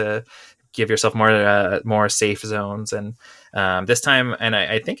towers to give yourself more safe zones. And this time, and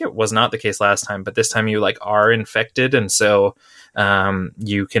I think it was not the case last time, but this time you like are infected, and so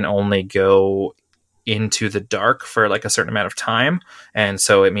you can only go into the dark for like a certain amount of time. And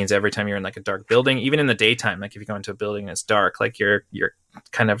so it means every time you're in like a dark building, even in the daytime, like if you go into a building and it's dark, like your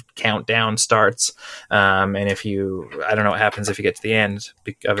kind of countdown starts. And if you, I don't know what happens if you get to the end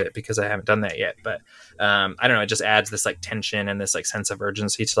of it, because I haven't done that yet, but I don't know, it just adds this like tension and this like sense of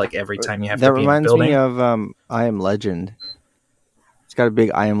urgency to like every time you have to be in a building. That reminds me of I Am Legend. It's got a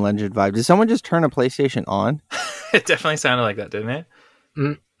big I Am Legend vibe. Did someone just turn a PlayStation on? It definitely sounded like that, didn't it?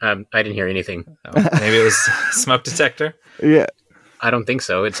 I didn't hear anything. Oh, maybe it was smoke detector. Yeah, I don't think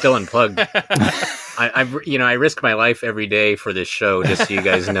so. It's still unplugged. I risk my life every day for this show, just so you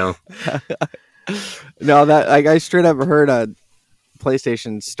guys know. No, that like I straight up heard a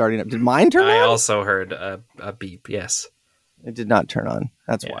PlayStation starting up. Did mine turn on? I also heard a beep. Yes, it did not turn on.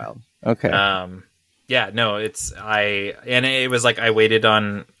 That's wild. Okay. Yeah, no, it was like I waited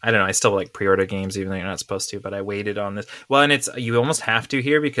on, I don't know, I still like pre-order games even though you're not supposed to, but I waited on this. Well, and you almost have to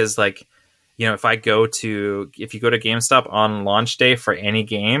here because like, you know, if you go to GameStop on launch day for any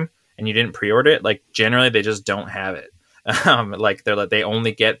game and you didn't pre-order it, like generally they just don't have it. Like they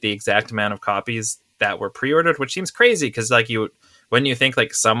only get the exact amount of copies that were pre-ordered, which seems crazy because like when you think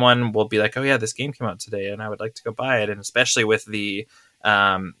like someone will be like, oh yeah, this game came out today and I would like to go buy it. And especially with the,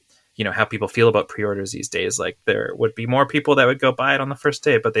 you know, how people feel about pre-orders these days, like there would be more people that would go buy it on the first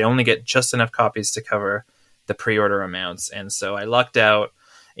day, but they only get just enough copies to cover the pre-order amounts. And so I lucked out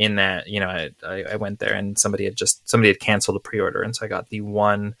in that, you know, I went there and somebody had canceled a pre-order. And so I got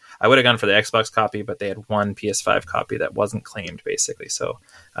I would have gone for the Xbox copy, but they had one PS5 copy that wasn't claimed basically. So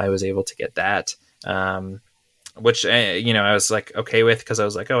I was able to get that. Which, you know, I was like okay with because I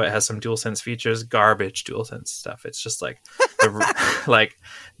was like, oh, it has some DualSense features, garbage DualSense stuff. It's just like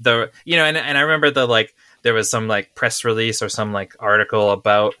you know, and I remember there was some like press release or some like article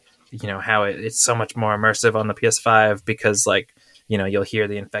about, you know, how it's so much more immersive on the PS5 because like, you know, you'll hear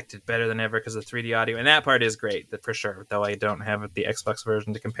the infected better than ever because of 3D audio. And that part is great, for sure, though I don't have the Xbox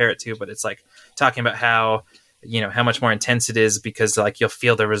version to compare it to, but it's like talking about how, you know, how much more intense it is because like you'll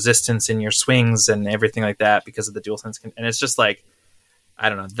feel the resistance in your swings and everything like that because of the DualSense. And it's just like, I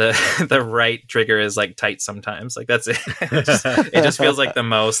don't know, the right trigger is like tight sometimes. Like that's it. It just feels like the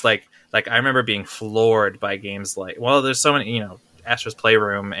most like I remember being floored by games like, well, there's so many, you know, Astro's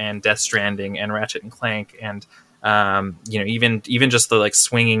Playroom and Death Stranding and Ratchet and Clank and you know, even just the like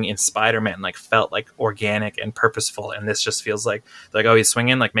swinging in Spider-Man like felt like organic and purposeful, and this just feels like oh, he's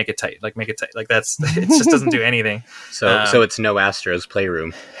swinging, like make it tight, like that's it just doesn't do anything. So it's no Astro's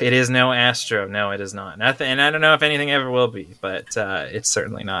Playroom. It is no Astro. No, it is not. Nothing, and I don't know if anything ever will be, but it's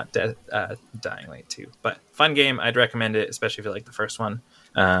certainly not Dying Light 2. But fun game. I'd recommend it, especially if you like the first one.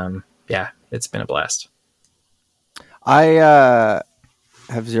 Yeah, it's been a blast. I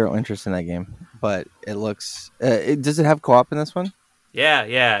have zero interest in that game, but it looks. Does it have co-op in this one? Yeah,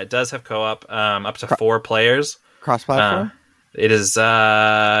 it does have co-op. Up to 4 players. Cross-platform. It is.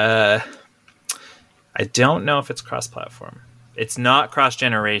 I don't know if it's cross-platform. It's not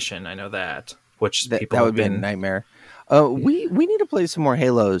cross-generation. I know that. Which people that would be a nightmare. We need to play some more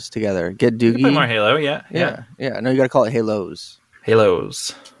Halos together. Get Doogie. Play more Halo. Yeah. No, you got to call it Halos.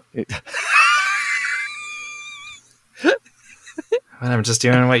 Halos. I'm just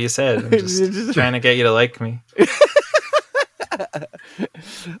doing what you said. I'm just trying to get you to like me.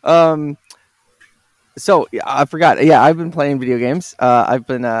 So yeah, I forgot. Yeah, I've been playing video games. I've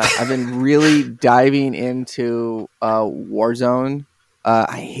been really diving into Warzone.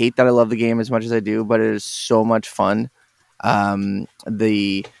 I hate that I love the game as much as I do, but it is so much fun. If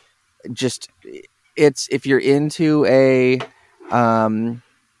you're into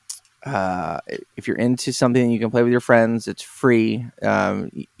if you're into something you can play with your friends, it's free.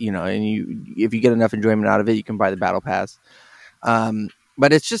 You know, and if you get enough enjoyment out of it, you can buy the battle pass.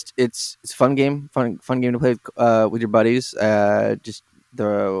 But it's a fun game to play with your buddies. Just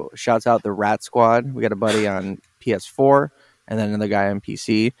the shouts out the Rat Squad. We got a buddy on PS4 and then another guy on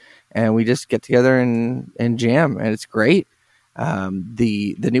PC, and we just get together and jam, and it's great.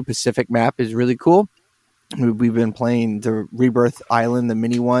 The new Pacific map is really cool. We've been playing the Rebirth Island, the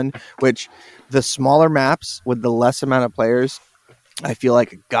mini one, which the smaller maps with the less amount of players, I feel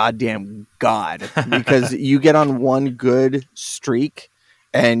like a goddamn god because you get on one good streak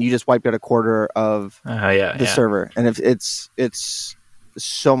and you just wiped out a quarter of the server, and it's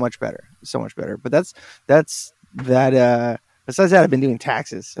so much better. But that's that. Besides that, I've been doing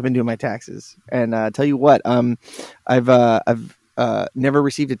taxes. I've been doing my taxes, and tell you what, I've never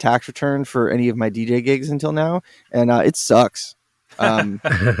received a tax return for any of my DJ gigs until now, and it sucks. The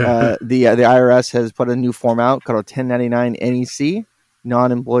IRS has put a new form out called a 1099 NEC,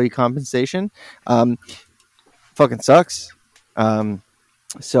 non-employee compensation. Fucking sucks. And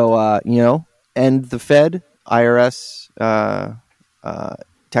the Fed, IRS,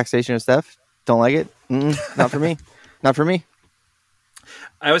 taxation and stuff. Don't like it. Not for me. Not for me.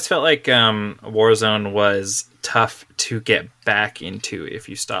 I always felt like Warzone was tough to get back into if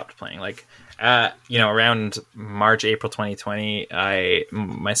you stopped playing. Like, around March, April 2020,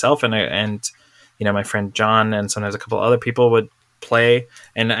 myself and my friend John and sometimes a couple other people would play,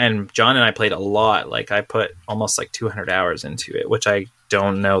 and John and I played a lot. Like, I put almost like 200 hours into it, which I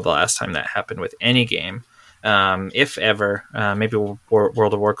don't know the last time that happened with any game, if ever. Maybe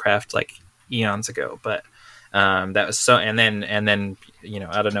World of Warcraft, like eons ago, but that was so. And then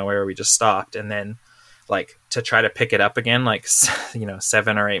out of nowhere we just stopped, and then like to try to pick it up again, like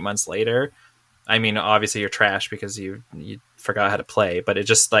 7 or 8 months later. I mean, obviously you're trash because you forgot how to play, but it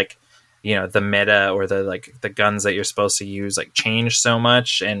just like, the meta or the guns that you're supposed to use like changed so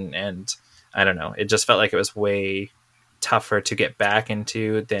much, and I don't know, it just felt like it was way tougher to get back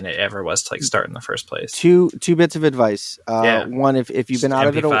into than it ever was to like start in the first place. Two bits of advice. One, if you've been out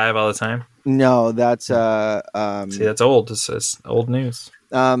of it all the time. No, that's see, that's old. It's old news.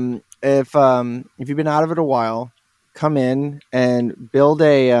 If you've been out of it a while, come in and build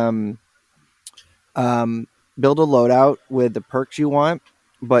a loadout with the perks you want,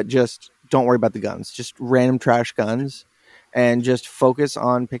 but just don't worry about the guns. Just random trash guns, and just focus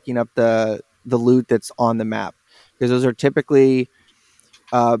on picking up the loot that's on the map, because those are typically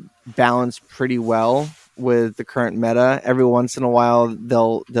balanced pretty well with the current meta. Every once in a while,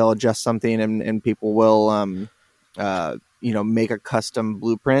 they'll adjust something, and people will make a custom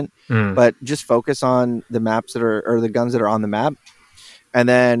blueprint. But just focus on the maps or the guns that are on the map. And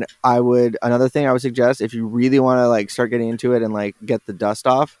then another thing I would suggest, if you really want to like start getting into it and like get the dust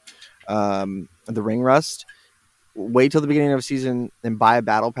off, the ring rust, wait till the beginning of season and buy a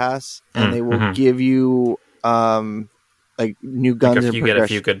battle pass, and they will give you like new guns. Like you get a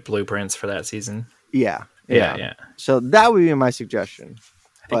few good blueprints for that season. Yeah. So that would be my suggestion.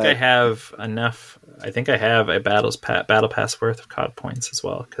 I have enough. I think I have a battle pass worth of COD points as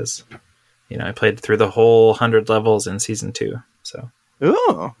well, because I played through the whole 100 levels in season 2. So.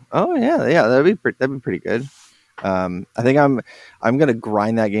 Oh yeah, that'd be pretty good. I think I'm gonna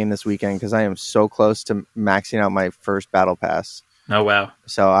grind that game this weekend because I am so close to maxing out my first battle pass. Oh wow!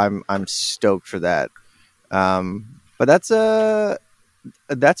 So I'm stoked for that. But that's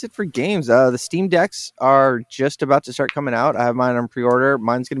it for games. The Steam Decks are just about to start coming out. I have mine on pre-order.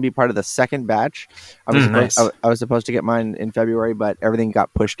 Mine's going to be part of the second batch. I was supposed to get mine in February, but everything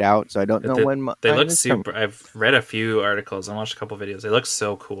got pushed out, so I don't know when. They look super. I've read a few articles and watched a couple videos. They look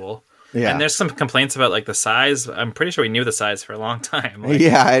so cool. Yeah, and there's some complaints about like the size. I'm pretty sure we knew the size for a long time. Like,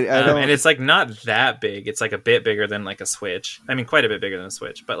 I don't. And it's like not that big. It's like a bit bigger than like a Switch. I mean, quite a bit bigger than a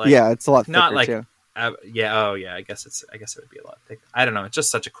Switch, but like it's a lot thicker, not like. Too. I guess it would be a lot thicker. I don't know. It's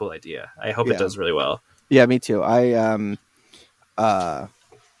just such a cool idea. I hope it does really well. Yeah, me too. I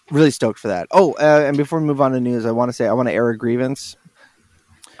really stoked for that. Oh, and before we move on to news, I want to air a grievance.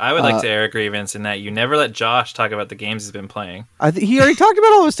 I would like to air a grievance in that you never let Josh talk about the games he's been playing. He already talked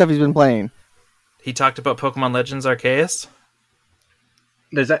about all the stuff he's been playing. He talked about Pokemon Legends Arceus.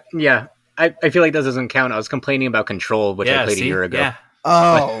 Does that? Yeah, I feel like that doesn't count. I was complaining about Control, which I played a year ago. Yeah.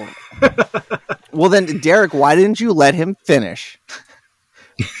 Oh. Well then, Derek, why didn't you let him finish?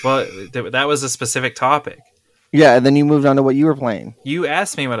 Well, that was a specific topic. Yeah, and then you moved on to what you were playing. You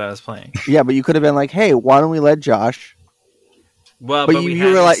asked me what I was playing. Yeah, but you could have been like, "Hey, why don't we let Josh?" Well, but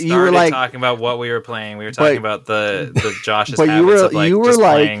you were talking about what we were playing. We were talking about the Josh's habits of like you were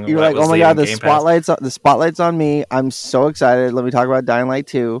like, "Oh my god, the spotlight's on me. I'm so excited. Let me talk about Dying Light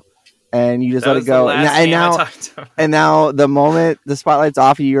 2." And you just let it go. And now the moment the spotlight's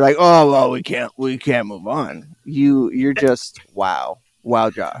off you, you're like, "Oh well, we can't move on." You're just wow,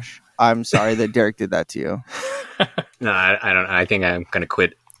 Josh. I'm sorry that Derek did that to you. No, I don't. I think I'm gonna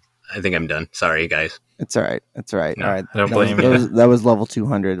quit. I think I'm done. Sorry, guys. It's all right. No, all right. I don't blame you. That was level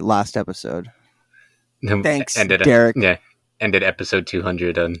 200 last episode. Thanks, Derek. Yeah, ended episode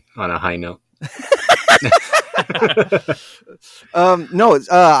 200 on a high note. No,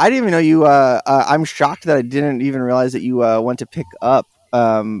 I didn't even know you. I'm shocked that I didn't even realize that you went to pick up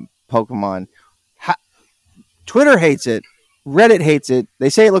Pokemon. Twitter hates it. Reddit hates it. They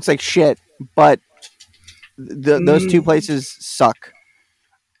say it looks like shit, but those two places suck.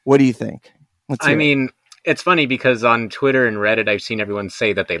 What do you think? I mean, it's funny because on Twitter and Reddit, I've seen everyone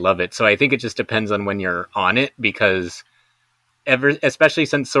say that they love it. So I think it just depends on when you're on it, because especially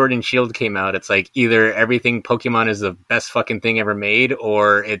since Sword and Shield came out, it's like either everything Pokemon is the best fucking thing ever made,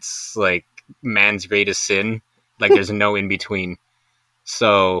 or it's like man's greatest sin. Like there's no in between.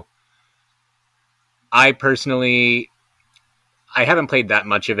 So I personally, I haven't played that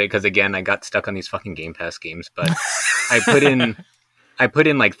much of it because again, I got stuck on these fucking Game Pass games. But I put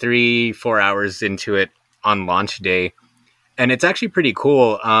in like 3-4 hours into it on launch day, and it's actually pretty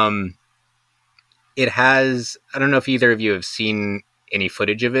cool. It has, I don't know if either of you have seen any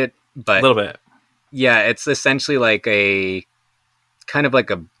footage of it, but a little bit. Yeah, it's essentially like a kind of like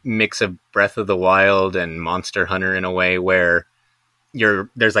a mix of Breath of the Wild and Monster Hunter in a way, where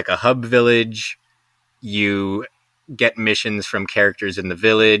there's like a hub village, you get missions from characters in the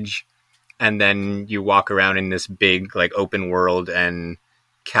village, and then you walk around in this big like open world and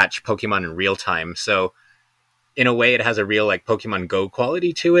catch Pokemon in real time. So in a way it has a real like Pokemon Go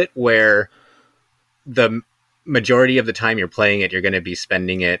quality to it, where the majority of the time you're playing it, you're going to be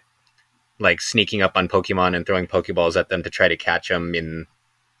spending it like sneaking up on Pokemon and throwing Pokeballs at them to try to catch them in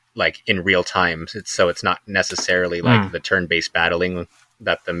real time. So it's not necessarily like the turn-based battling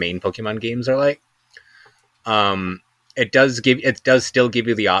that the main Pokemon games are like. It does still give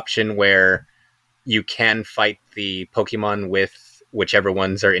you the option where you can fight the Pokemon with whichever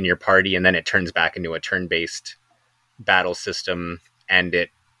ones are in your party, and then it turns back into a turn-based battle system, and it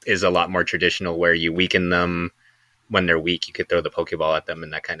is a lot more traditional where you weaken them. When they're weak, you could throw the Pokeball at them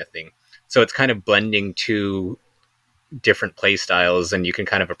and that kind of thing. So it's kind of blending two different play styles, and you can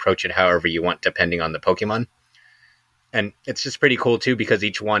kind of approach it however you want depending on the Pokemon. And it's just pretty cool too, because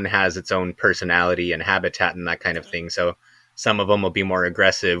each one has its own personality and habitat and that kind of thing. So some of them will be more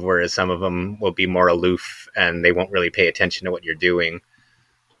aggressive, whereas some of them will be more aloof and they won't really pay attention to what you're doing.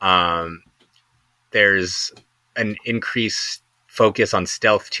 There's an increased focus on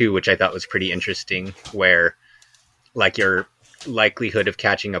stealth too, which I thought was pretty interesting, where like your likelihood of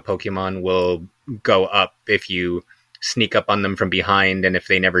catching a Pokemon will go up if you sneak up on them from behind and if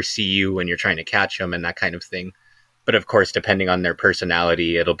they never see you when you're trying to catch them and that kind of thing. But of course, depending on their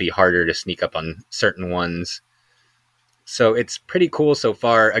personality, it'll be harder to sneak up on certain ones. So it's pretty cool so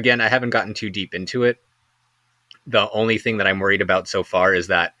far. Again, I haven't gotten too deep into it. The only thing that I'm worried about so far is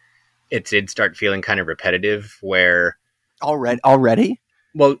that it did start feeling kind of repetitive, where already?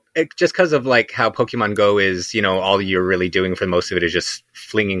 Well, just because of like how Pokemon Go is, all you're really doing for most of it is just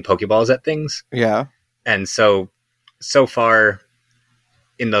flinging Pokeballs at things. Yeah. And so far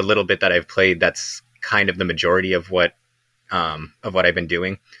in the little bit that I've played, that's kind of the majority of what I've been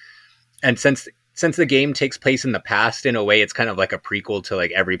doing. And since the game takes place in the past, in a way, it's kind of like a prequel to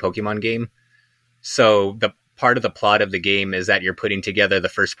like every Pokemon game. So the part of the plot of the game is that you're putting together the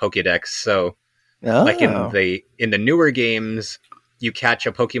first Pokédex. So like in the newer games, you catch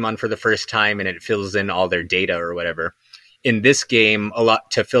a Pokemon for the first time and it fills in all their data or whatever. In this game,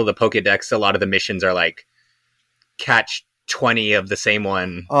 to fill the Pokédex, a lot of the missions are like catch 20 of the same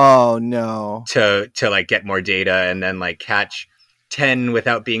one. Oh no. To like get more data, and then like catch 10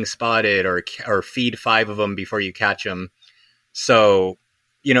 without being spotted, or feed 5 of them before you catch them. So,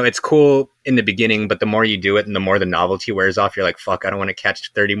 it's cool in the beginning, but the more you do it and the more the novelty wears off, you're like, fuck, I don't want to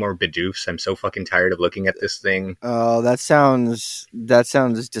catch 30 more Bidoofs. I'm so fucking tired of looking at this thing. Oh, that sounds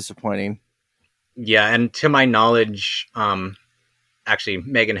disappointing. Yeah, and to my knowledge, actually,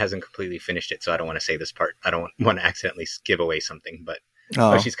 Megan hasn't completely finished it, so I don't want to say this part. I don't want to accidentally give away something, but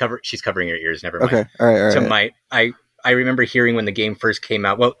she's covering her ears. Never mind. Okay, all right. So I remember hearing when the game first came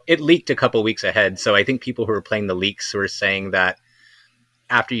out. Well, it leaked a couple weeks ahead, so I think people who were playing the leaks were saying that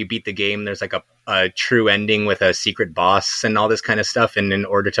after you beat the game, there's like a true ending with a secret boss and all this kind of stuff. And in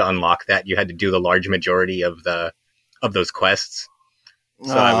order to unlock that, you had to do the large majority of those quests.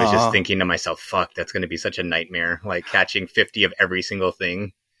 So I was just thinking to myself, fuck, that's going to be such a nightmare, like catching 50 of every single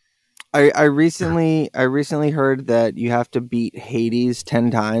thing. I recently heard that you have to beat Hades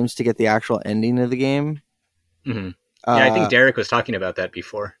 10 times to get the actual ending of the game. Mm-hmm. Yeah, I think Derek was talking about that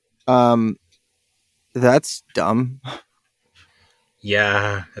before. That's dumb.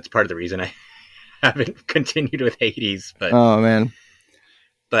 Yeah, that's part of the reason I haven't continued with Hades. But oh man.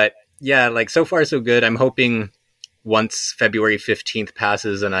 But yeah, like so far so good. I'm hoping once February 15th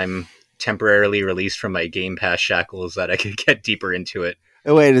passes and I'm temporarily released from my Game Pass shackles that I could get deeper into it.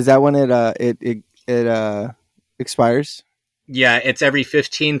 Oh wait, is that when it expires? Yeah, it's every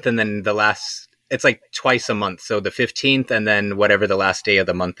 15th, and then it's like twice a month. So the 15th, and then whatever the last day of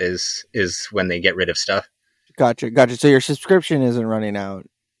the month is when they get rid of stuff. Gotcha. So your subscription isn't running out.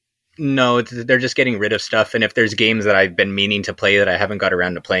 No, they're just getting rid of stuff. And if there's games that I've been meaning to play that I haven't got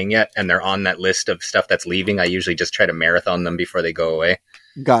around to playing yet, and they're on that list of stuff that's leaving, I usually just try to marathon them before they go away.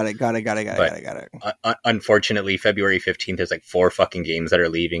 Got it. Unfortunately, February 15th, there's like 4 fucking games that are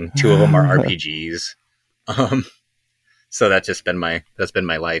leaving. 2 of them are RPGs. So that's been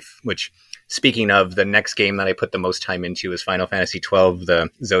my life. Which, speaking of, the next game that I put the most time into is Final Fantasy 12, the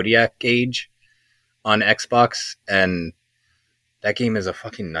Zodiac Age on Xbox, and that game is a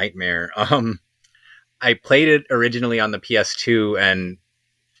fucking nightmare. I played it originally on the PS2, and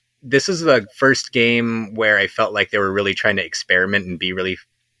this is the first game where I felt like they were really trying to experiment and be really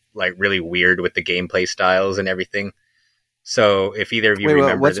weird with the gameplay styles and everything. So if either of you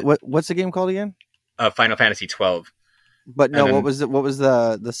remember, what's the game called again? Final Fantasy 12. But no, what was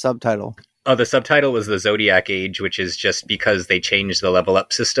the subtitle? Oh, the subtitle was the Zodiac Age, which is just because they changed the level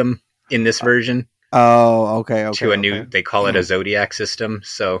up system in this version. Oh, okay. To a new, they call it a Zodiac system.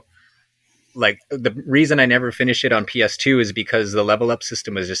 So, like, the reason I never finished it on PS2 is because the level up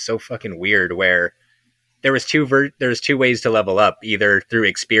system was just so fucking weird. Where there was two ways to level up, either through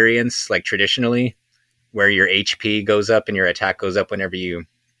experience, like traditionally, where your HP goes up and your attack goes up whenever you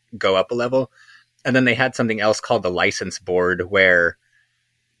go up a level, and then they had something else called the license board, where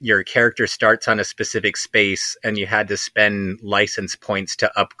your character starts on a specific space and you had to spend license points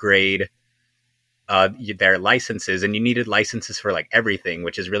to upgrade their licenses, and you needed licenses for like everything,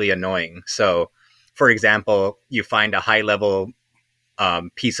 which is really annoying. So, for example, you find a high level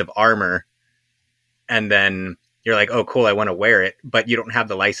piece of armor, and then you're like, "Oh, cool, I want to wear it," but you don't have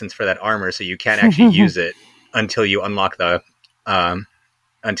the license for that armor, so you can't actually use it until you unlock their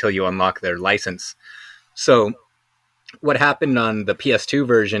license. So, what happened on the PS2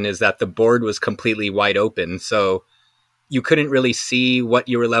 version is that the board was completely wide open, so you couldn't really see what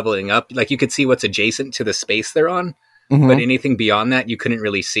you were leveling up. Like, you could see what's adjacent to the space they're on, but anything beyond that, you couldn't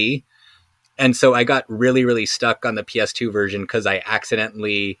really see. And so I got really, really stuck on the PS2 version because I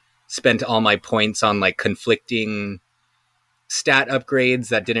accidentally spent all my points on like conflicting stat upgrades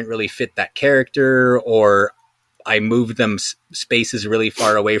that didn't really fit that character, or I moved them spaces really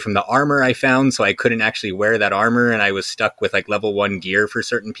far away from the armor I found, so I couldn't actually wear that armor, and I was stuck with like level 1 gear for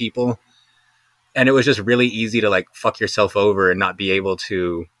certain people. And it was just really easy to like fuck yourself over and not be able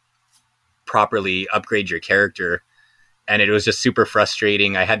to properly upgrade your character. And it was just super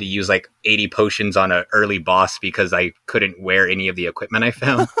frustrating. I had to use like 80 potions on an early boss because I couldn't wear any of the equipment I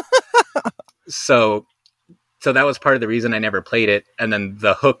found. So that was part of the reason I never played it. And then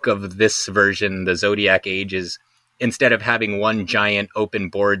the hook of this version, the Zodiac Age, is instead of having one giant open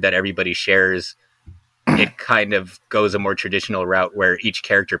board that everybody shares, it kind of goes a more traditional route where each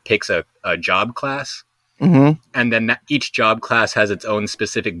character picks a job class. And then each job class has its own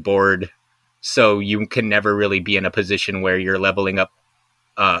specific board. So you can never really be in a position where you're leveling up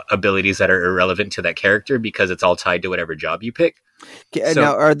abilities that are irrelevant to that character because it's all tied to whatever job you pick.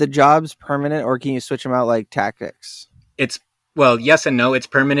 Now, are the jobs permanent, or can you switch them out like tactics? Well, yes and no. It's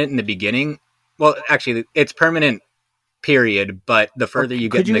permanent in the beginning. Well, actually, it's permanent, period. But the further you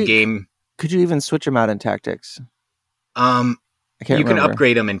get in the game... Could you even switch them out in tactics? You can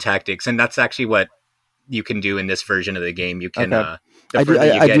upgrade them in tactics, and that's actually what you can do in this version of the game. You can. I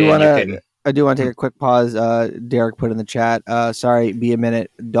do want to take a quick pause. Derek put in the chat. Sorry, be a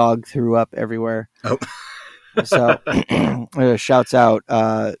minute. Dog threw up everywhere. Oh, so shouts out.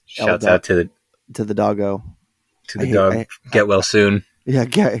 Shouts out to the doggo. To the dog. Get well soon. Yeah.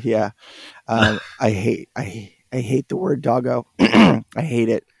 I hate the word doggo. I hate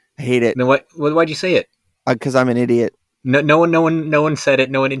it. No, why'd you say it? Because I'm an idiot. No one said it.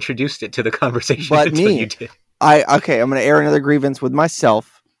 No one introduced it to the conversation but until me. You did. I'm going to air another grievance with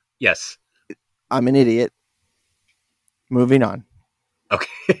myself. Yes. I'm an idiot. Moving on.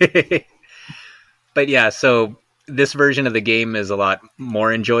 Okay. But yeah, so this version of the game is a lot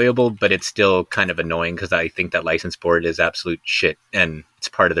more enjoyable, but it's still kind of annoying because I think that license board is absolute shit, and it's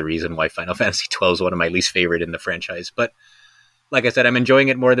part of the reason why Final Fantasy 12 is one of my least favorite in the franchise. But like I said, I'm enjoying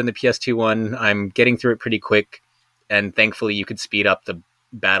it more than the PS2 one. I'm getting through it pretty quick, and thankfully you could speed up the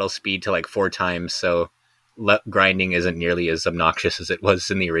battle speed to like 4 times, so grinding isn't nearly as obnoxious as it was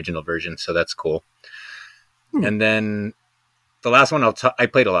in the original version, so that's cool. And then the last one I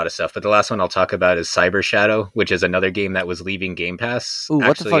played a lot of stuff, but the last one I'll talk about is Cyber Shadow, which is another game that was leaving Game Pass. Ooh,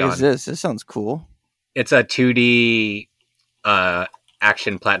 what the fuck is this? This sounds cool. It's a 2D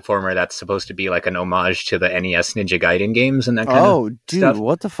action platformer that's supposed to be like an homage to the NES Ninja Gaiden games and that kind of stuff.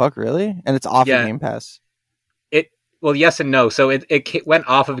 What the fuck, really? And it's off of Game Pass. Well, yes and no. So it went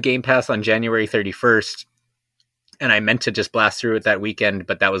off of Game Pass on January 31st, and I meant to just blast through it that weekend,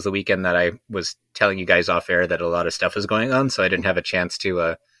 but that was the weekend that I was telling you guys off air that a lot of stuff was going on, so I didn't have a chance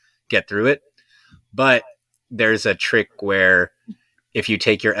to get through it. But there's a trick where if you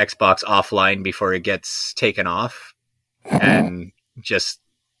take your Xbox offline before it gets taken off and just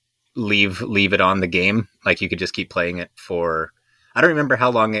leave it on the game, like you could just keep playing it for, I don't remember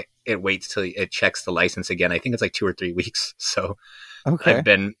how long it waits till it checks the license again. I think it's like 2 or 3 weeks. So Okay.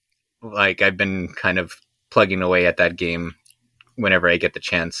 I've been kind of plugging away at that game whenever I get the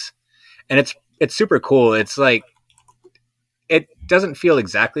chance. And it's super cool. It's like, it doesn't feel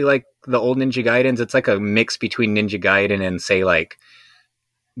exactly like the old Ninja Gaidens. It's like a mix between Ninja Gaiden and, say, like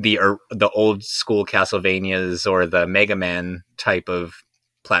the old school Castlevanias or the Mega Man type of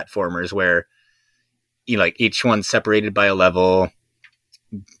platformers, where like each one's separated by a level.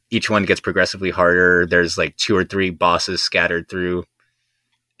 Each one gets progressively harder. There's like 2 or 3 bosses scattered through,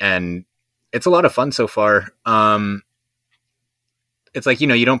 and it's a lot of fun so far. It's like,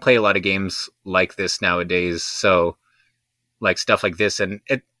 you don't play a lot of games like this nowadays, so like stuff like this, and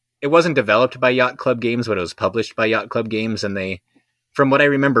it wasn't developed by Yacht Club Games, but it was published by Yacht Club Games, and from what I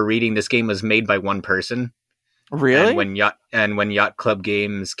remember reading, this game was made by one person. Really? And when Yacht Club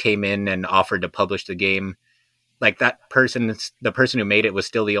Games came in and offered to publish the game, like the person who made it was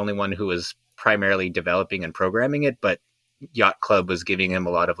still the only one who was primarily developing and programming it, but Yacht Club was giving him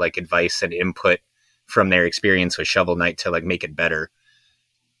a lot of like advice and input from their experience with Shovel Knight to like make it better.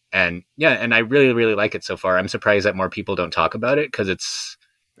 And yeah, and I really, really like it so far. I'm surprised that more people don't talk about it, because it's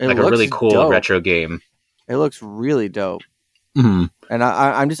like a really cool dope. retro game. It looks really dope. Mm-hmm. And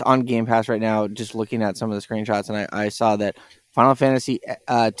I'm just on Game Pass right now, just looking at some of the screenshots, and I saw that Final Fantasy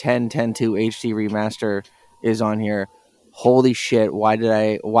 10 10-2 HD Remaster is on here. Holy shit! Why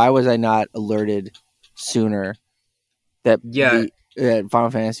was I not alerted sooner that Final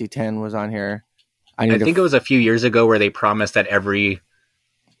Fantasy 10 was on here? I think it was a few years ago where they promised that every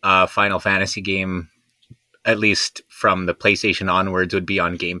Final Fantasy game, at least from the PlayStation onwards, would be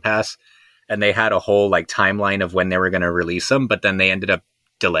on Game Pass. And they had a whole like timeline of when they were going to release them, but then they ended up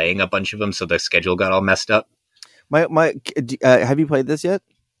delaying a bunch of them, so the schedule got all messed up. Have you played this yet?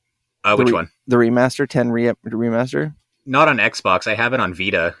 Which one? The remaster, 10 remaster? Not on Xbox. I have it on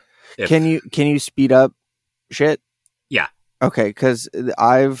Vita. Can you speed up shit? Yeah. Okay, because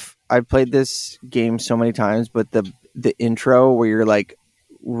I've played this game so many times, but the intro where you're like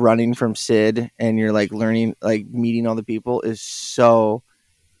running from Sid and you're like learning, like meeting all the people, is so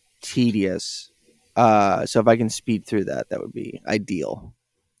tedious. So if I can speed through that would be ideal.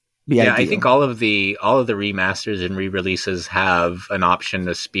 I think all of the remasters and re-releases have an option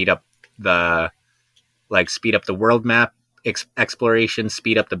to speed up the world map exploration,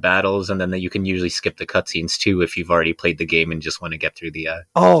 speed up the battles, and then you can usually skip the cutscenes too if you've already played the game and just want to get through the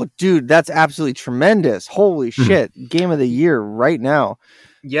Oh dude, that's absolutely tremendous. Holy shit. Game of the year right now.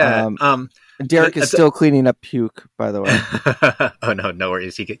 Yeah. Derek is still cleaning up puke, by the way. Oh no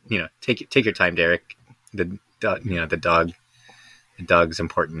worries. You can, take your time, Derek. The dog's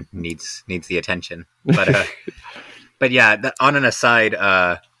important, needs the attention. But yeah, on an aside,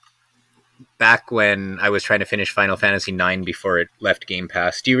 back when I was trying to finish Final Fantasy IX before it left Game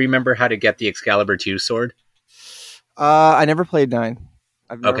Pass, do you remember how to get the Excalibur 2 sword? I never played 9.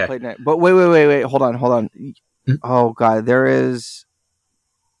 I've never played 9. But wait, hold on. Oh god, there is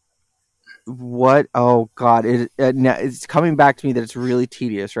what? Oh god, it's coming back to me that it's really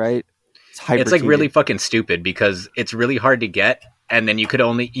tedious, right? It's like really fucking stupid, because it's really hard to get, and then you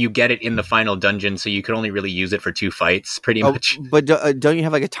get it in the final dungeon, so you could only really use it for 2 fights, pretty much. But don't you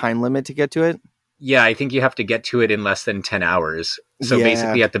have like a time limit to get to it? Yeah, I think you have to get to it in less than 10 hours. So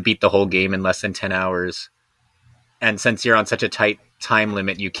basically you have to beat the whole game in less than 10 hours. And since you're on such a tight time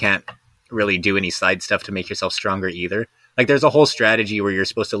limit, you can't really do any side stuff to make yourself stronger either. Like there's a whole strategy where you're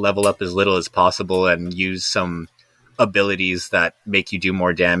supposed to level up as little as possible and use some abilities that make you do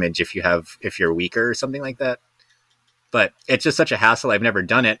more damage if you're weaker or something like that. But it's just such a hassle. I've never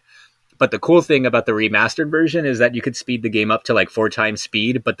done it. But the cool thing about the remastered version is that you could speed the game up to like 4 times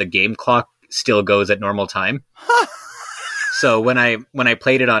speed, but the game clock still goes at normal time. So when I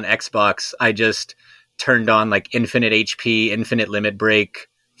played it on Xbox, I just turned on like infinite HP, infinite limit break,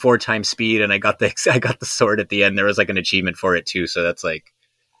 4 times speed, and I got the sword at the end. There was like an achievement for it too, so that's like,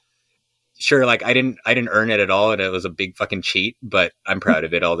 sure, like I didn't earn it at all, and it was a big fucking cheat, but I'm proud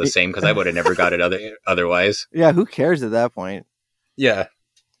of it all the same, because I would have never got it otherwise. Yeah, who cares at that point? Yeah.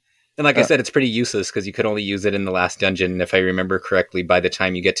 And like I said, it's pretty useless because you could only use it in the last dungeon. And if I remember correctly, by the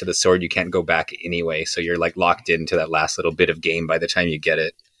time you get to the sword, you can't go back anyway. So you're like locked into that last little bit of game by the time you get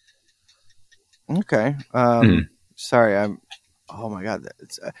it. Okay. Sorry, oh my god,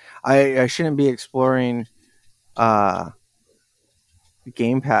 I shouldn't be exploring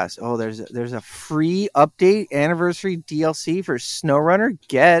Game Pass. Oh, there's a free update anniversary DLC for SnowRunner.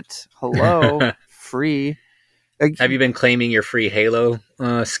 Hello, free. Have you been claiming your free Halo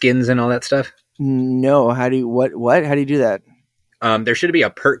skins and all that stuff? No. How do you do that? There should be a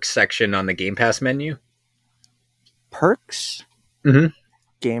perks section on the Game Pass menu. Perks? Mm-hmm.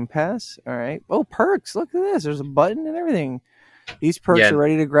 Game Pass? All right. Oh, perks. Look at this. There's a button and everything. These perks are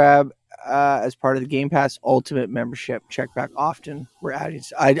ready to grab as part of the Game Pass Ultimate membership. Check back often. We're adding.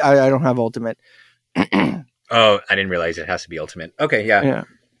 I don't have Ultimate. Oh, I didn't realize it has to be Ultimate. Okay, yeah.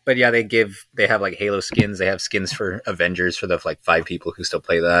 But yeah, they have like Halo skins. They have skins for Avengers for the like 5 people who still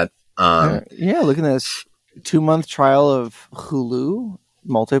play that. Look at this 2-month trial of Hulu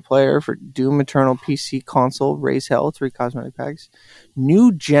multiplayer for Doom Eternal PC console. Raise Hell 3 cosmetic packs.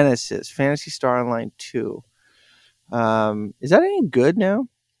 New Genesis Phantasy Star Online 2. Is that any good now?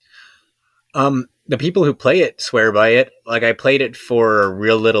 The people who play it swear by it. Like I played it for a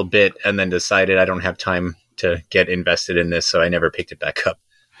real little bit and then decided I don't have time to get invested in this, so I never picked it back up.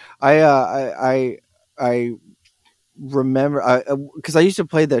 I remember because I used to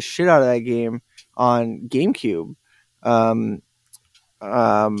play the shit out of that game on GameCube, and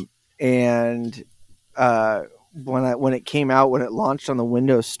when it came out, when it launched on the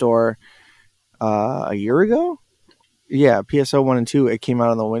Windows Store a year ago, PSO 1 and 2, it came out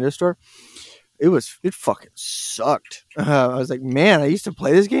on the Windows Store. It fucking sucked. I was like, man, I used to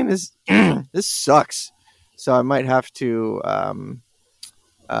play this game. This this sucks. So I might have to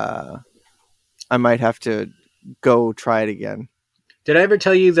go try it again. Did I ever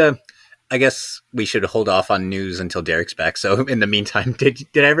tell you I guess we should hold off on news until Derek's back. So in the meantime, did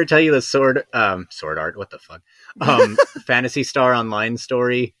I ever tell you the sword art? What the fuck? Phantasy Star Online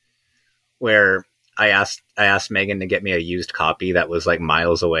story where I asked Megan to get me a used copy that was like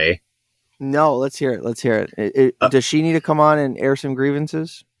miles away. No, let's hear it. Does she need to come on and air some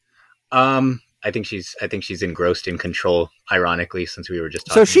grievances? I think she's engrossed in Control, ironically, since we were just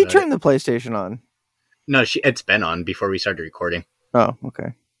talking So she about turned the PlayStation on. No, it's been on before we started recording. Oh,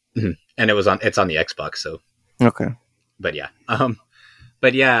 okay. Mm-hmm. And it's on the Xbox, so. Okay. But yeah.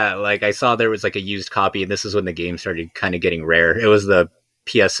 Like I saw there was like a used copy, and this is when the game started kind of getting rare. It was the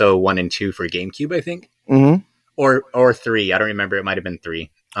PSO 1 and 2 for GameCube, I think. Mm-hmm. Or 3. I don't remember. It might have been 3.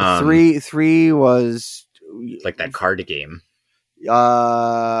 3 was like that card game.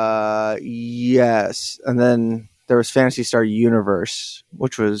 Yes. And then there was Phantasy Star Universe,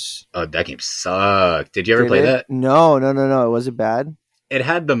 which was... Oh, that game sucked. Did you ever play that? No. Was it bad? It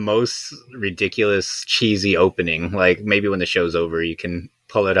had the most ridiculous, cheesy opening. Like, maybe when the show's over, you can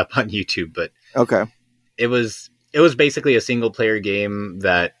pull it up on YouTube. But okay, it was basically a single-player game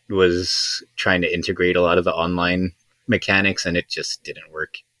that was trying to integrate a lot of the online mechanics, and it just didn't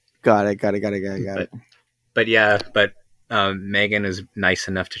work. Got it. But Megan is nice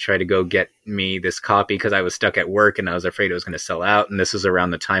enough to try to go get me this copy because I was stuck at work and I was afraid it was going to sell out. And this was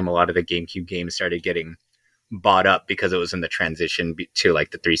around the time a lot of the GameCube games started getting bought up because it was in the transition to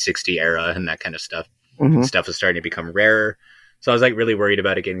like the 360 era and that kind of stuff. Mm-hmm. Stuff was starting to become rarer. So I was like really worried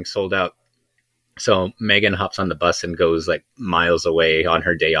about it getting sold out. So Megan hops on the bus and goes like miles away on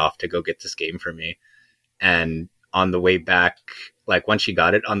her day off to go get this game for me. And on the way back, like once she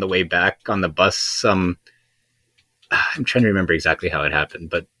got it, on the way back on the bus, I'm trying to remember exactly how it happened,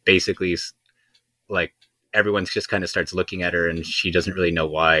 but basically like everyone just kind of starts looking at her and she doesn't really know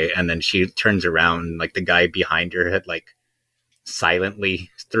why. And then she turns around, like the guy behind her had like silently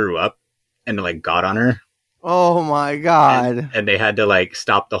threw up and like got on her. Oh my God. And they had to like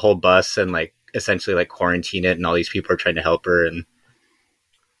stop the whole bus and like essentially like quarantine it. And all these people are trying to help her. And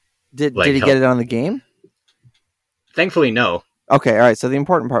did he get it on the game? Thankfully, no. Okay, all right. So the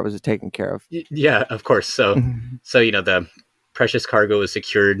important part was taken care of. Yeah, of course. So the precious cargo was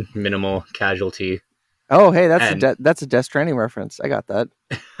secured, minimal casualty. Oh, hey, that's a Death Stranding reference. I got that.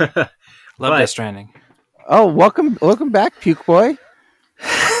 Love Death Stranding. Oh, welcome back, Puke Boy.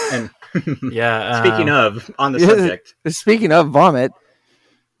 And yeah. Speaking of, on the subject. Speaking of vomit.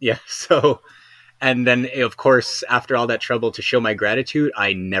 Yeah. So, and then of course, after all that trouble to show my gratitude,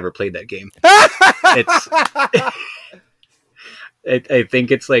 I never played that game. I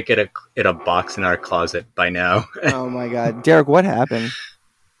think it's like in a box in our closet by now. Oh my God, Derek, what happened?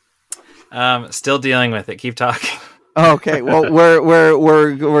 Still dealing with it. Keep talking. Okay, well,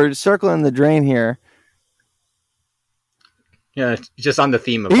 we're circling the drain here. Yeah, just on the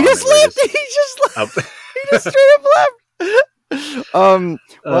theme of he just left. He just straight up left.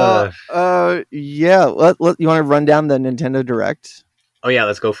 Yeah. You want to run down the Nintendo Direct? Oh yeah,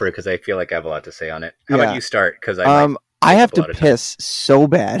 let's go for it because I feel like I have a lot to say on it. How about you start? Because I have to piss so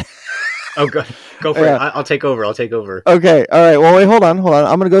bad. Oh, go for it. I'll take over. Okay. All right. Well, wait. Hold on.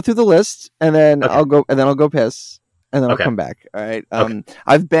 I'm gonna go through the list, and then Okay. I'll go piss, and then I'll Okay. come back. All right. Okay.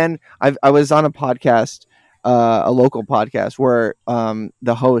 I was on a podcast, a local podcast, where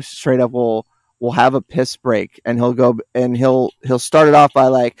the host straight up will have a piss break, and he'll start it off by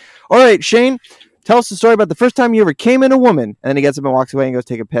like, "All right, Shane, tell us the story about the first time you ever came in a woman," and then he gets up and walks away and goes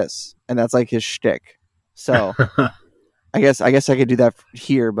take a piss, and that's like his shtick. So. I guess I could do that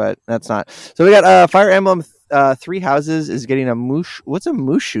here, but that's not. So we got Fire Emblem Three Houses is getting a Moosh. What's a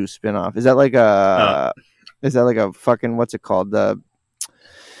Mushu spinoff? Is that like a fucking what's it called? The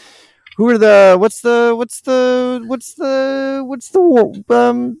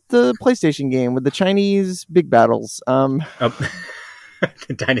PlayStation game with the Chinese big battles? The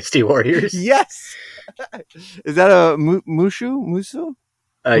Dynasty Warriors. Yes. Is that a Mushu? Musu?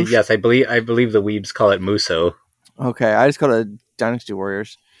 Yes, I believe the weebs call it Muso. Okay, I just call it Dynasty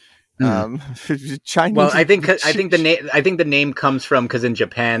Warriors. Chinese. Well, I think the name comes from because in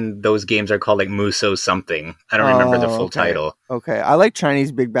Japan those games are called like Muso something. I don't remember the full title. Okay, I like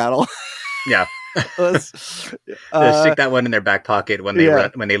Chinese Big Battle. Yeah, stick that one in their back pocket when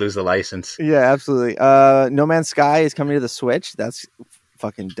they lose the license. Yeah, absolutely. No Man's Sky is coming to the Switch. That's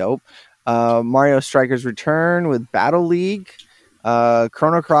fucking dope. Mario Strikers Return with Battle League.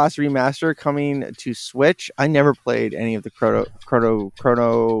 Chrono Cross Remaster coming to Switch. I never played any of the Chrono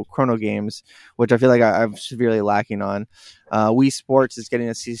games, which I feel like I'm severely lacking on. Wii Sports is getting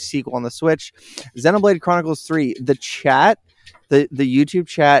a sequel on the Switch. Xenoblade Chronicles 3. The chat, the YouTube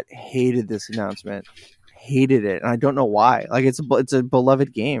chat hated this announcement. Hated it, and I don't know why. Like it's a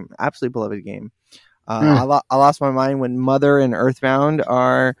beloved game, absolutely beloved game. I lost my mind when Mother and Earthbound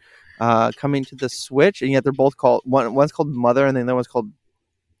are coming to the Switch, and yet they're both called one's called Mother, and the other one's called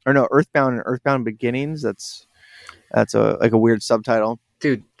Earthbound and Earthbound Beginnings. That's a weird subtitle.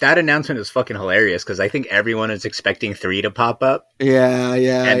 Dude, that announcement is fucking hilarious because I think everyone is expecting 3 to pop up. Yeah,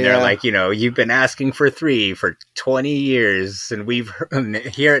 and they're like, you've been asking for 3 for 20 years, and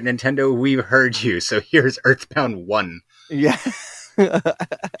here at Nintendo we've heard you. So here's Earthbound 1. Yeah.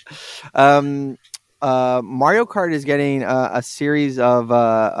 Mario Kart is getting a series of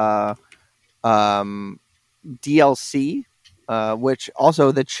DLC, which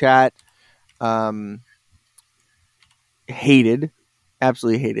also the chat hated,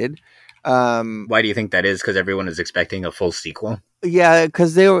 absolutely hated. Why do you think that is? Because everyone is expecting a full sequel. Yeah,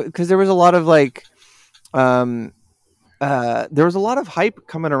 because there was a lot of like, there was a lot of hype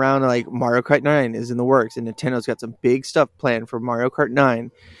coming around. Like Mario Kart 9 is in the works, and Nintendo's got some big stuff planned for Mario Kart 9,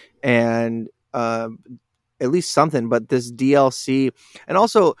 and at least something. But this DLC, and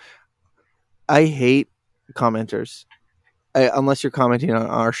also, I hate commenters. Unless you're commenting on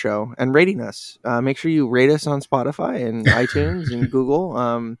our show and rating us, make sure you rate us on Spotify and iTunes and Google.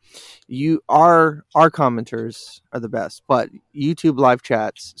 Our commenters are the best, but YouTube live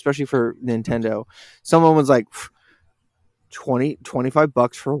chats, especially for Nintendo, someone was like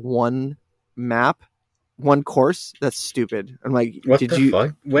 $25 for one map, one course. That's stupid. I'm like, what the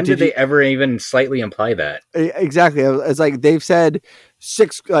fuck? When did they ever even slightly imply that? Exactly. It's like they've said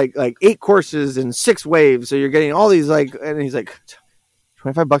 6 like 8 courses and 6 waves, so you're getting all these and he's like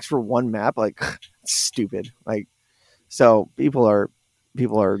 $25 for one map, like stupid. Like, so people are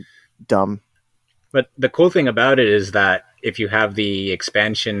dumb. But the cool thing about it is that if you have the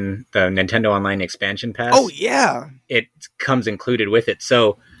expansion, the Nintendo Online expansion pass, it comes included with it.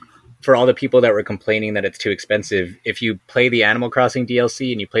 So for all the people that were complaining that it's too expensive, if you play the Animal Crossing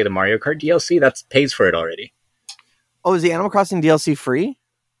DLC and you play the Mario Kart DLC, that pays for it already. Oh, is the Animal Crossing DLC free?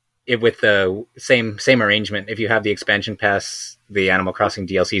 With the same arrangement. If you have the expansion pass, the Animal Crossing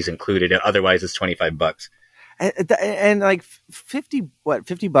DLC is included. Otherwise, it's $25. And like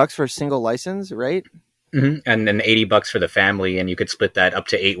 $50 for a single license, right? Mm-hmm. And then $80 for the family, and you could split that up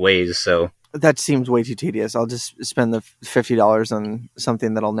to 8 ways. So that seems way too tedious. I'll just spend the $50 on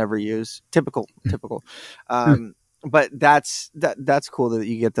something that I'll never use. Typical. But that's cool that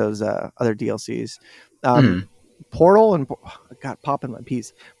you get those other DLCs. Portal and popping my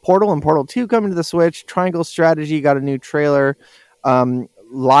piece. Portal and Portal 2 coming to the Switch. Triangle Strategy got a new trailer.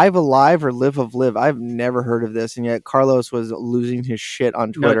 Live Alive or Live of Live. I've never heard of this, and yet Carlos was losing his shit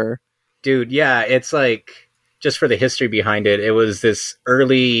on Twitter. No, dude, yeah, it's like, just for the history behind it, it was this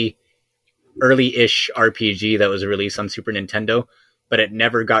early-ish RPG that was released on Super Nintendo, but it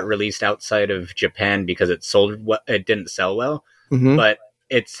never got released outside of Japan because it didn't sell well. Mm-hmm. But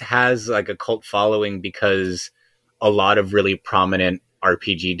it has like a cult following because a lot of really prominent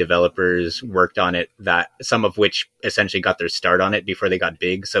RPG developers worked on it, that some of which essentially got their start on it before they got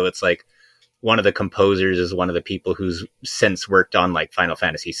big. So it's like one of the composers is one of the people who's since worked on like Final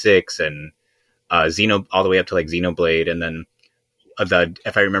Fantasy VI and Xeno, all the way up to like Xenoblade, and then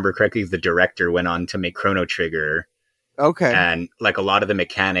if I remember correctly, the director went on to make Chrono Trigger. Okay. And like a lot of the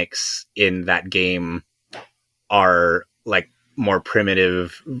mechanics in that game are like more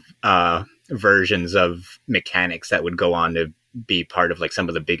primitive versions of mechanics that would go on to be part of like some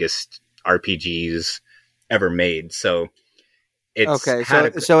of the biggest RPGs ever made. So it's okay.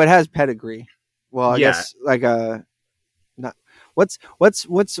 So it has pedigree. Well, I guess like not what's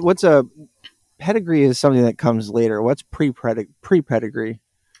a pedigree is something that comes later. What's pre pedigree?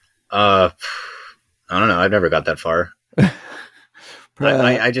 I don't know. I've never got that far.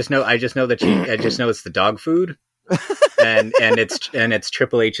 I just know that I just know it's the dog food, and it's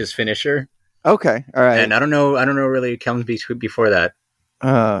Triple H's finisher. Okay, all right. And I don't know really it comes before that.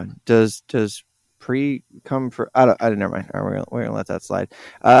 Does pre come for? I don't. Never mind. We're gonna let that slide.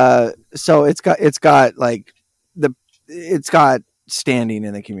 So it's got standing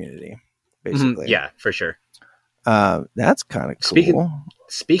in the community, basically. Yeah, for sure. That's kind of cool.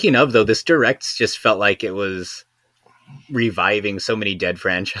 Speaking of though, this Direct just felt like it was reviving so many dead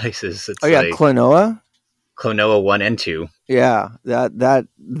franchises. It's like Klonoa 1 and 2. Yeah,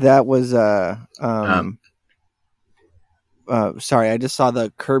 that was sorry, I just saw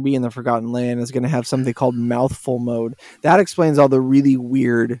the Kirby and the Forgotten Land is going to have something called mouthful mode. That explains all the really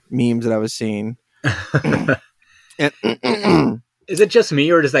weird memes that I was seeing. Is it just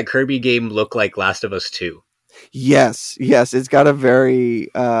me, or does that Kirby game look like Last of Us 2? Yes, it's got a very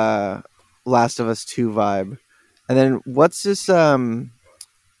Last of Us 2 vibe. And then what's this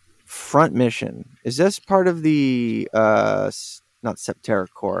front mission? Is this part of the not Septerra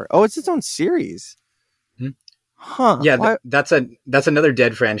Core? Oh, it's its own series. Huh. Yeah, that's another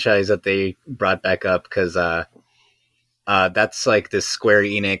dead franchise that they brought back up because that's like this Square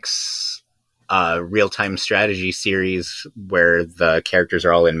Enix real-time strategy series where the characters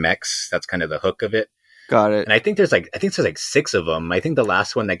are all in mechs. That's kind of the hook of it. Got it. And I think there's like 6 of them. I think the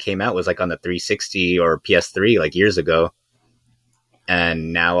last one that came out was like on the 360 or PS3 like years ago.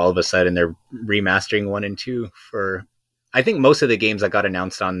 And now all of a sudden they're remastering 1 and 2 for. I think most of the games that got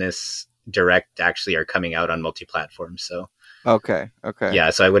announced on this Direct actually are coming out on multi-platform. So okay. Yeah,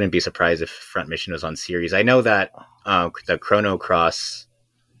 so I wouldn't be surprised if Front Mission was on series. I know that the Chrono Cross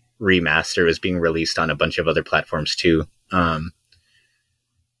remaster is being released on a bunch of other platforms too.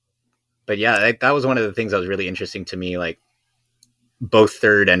 But yeah, that was one of the things that was really interesting to me, like both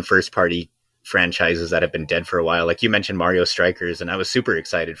third and first party franchises that have been dead for a while. Like you mentioned Mario Strikers, and I was super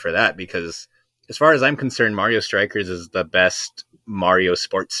excited for that because as far as I'm concerned, Mario Strikers is the best Mario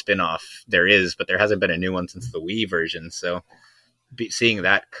sports spin-off there is, but there hasn't been a new one since the Wii version. So seeing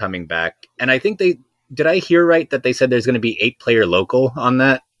that coming back, and I think did I hear right that they said there's going to be 8-player local on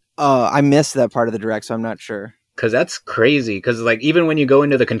that? I missed that part of the Direct, so I'm not sure. Because that's crazy. Because like even when you go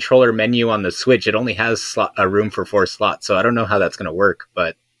into the controller menu on the Switch, it only has a room for 4 slots. So I don't know how that's going to work.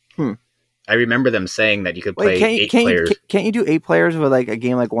 But I remember them saying that you could play 8 players. Can't you do 8 players with like a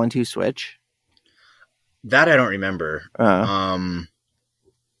game like 1-2 Switch? That I don't remember. I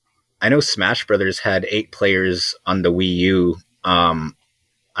know Smash Brothers had 8 players on the Wii U. I'm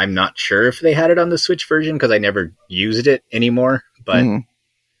not sure if they had it on the Switch version because I never used it anymore.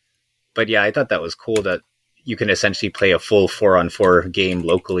 But yeah, I thought that was cool that you can essentially play a full 4-on-4 game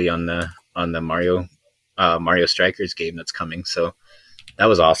locally on the Mario Strikers game that's coming. So that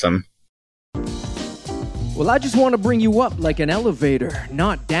was awesome. Well, I just want to bring you up like an elevator,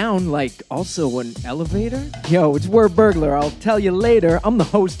 not down like also an elevator. Yo, it's Word Burglar. I'll tell you later. I'm the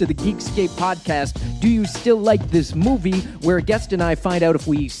host of the Geekscape podcast. Do you still like this movie? Where a guest and I find out if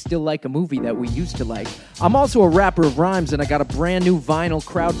we still like a movie that we used to like. I'm also a rapper of rhymes, and I got a brand new vinyl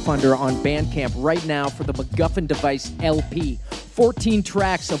crowdfunder on Bandcamp right now for the MacGuffin Device LP. 14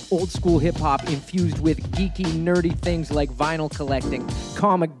 tracks of old school hip-hop infused with geeky, nerdy things like vinyl collecting,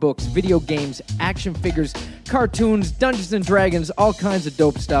 comic books, video games, action figures, cartoons, Dungeons & Dragons, all kinds of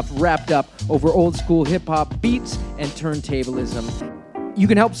dope stuff wrapped up over old school hip-hop beats and turntablism. You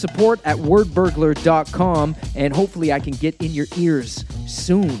can help support at wordburglar.com, and hopefully I can get in your ears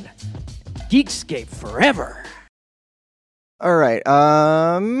soon. Geekscape forever! All right.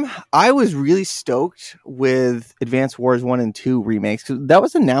 I was really stoked with Advance Wars 1 and 2 remakes because that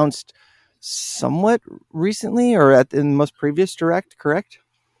was announced somewhat recently or in the most previous Direct, correct?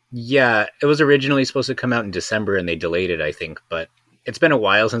 Yeah, it was originally supposed to come out in December and they delayed it, I think. But it's been a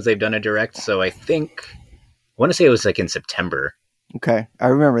while since they've done a Direct, so I want to say it was like in September. Okay, I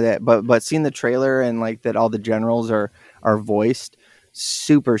remember that. But seeing the trailer and like that all the generals are voiced,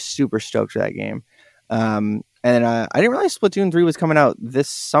 super, super stoked for that game. And I didn't realize Splatoon 3 was coming out this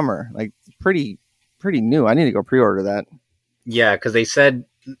summer. Like pretty new. I need to go pre-order that. Yeah, because I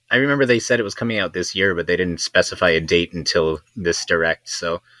remember they said it was coming out this year, but they didn't specify a date until this direct.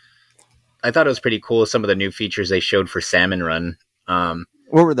 So I thought it was pretty cool. Some of the new features they showed for Salmon Run. What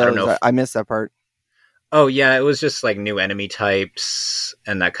were those? I missed that part. Oh yeah, it was just like new enemy types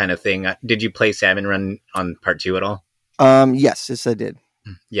and that kind of thing. Did you play Salmon Run on part 2 at all? Yes, I did.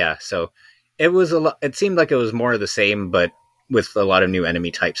 Yeah, so it was it seemed like it was more of the same, but with a lot of new enemy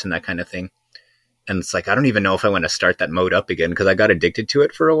types and that kind of thing. And it's like, I don't even know if I want to start that mode up again because I got addicted to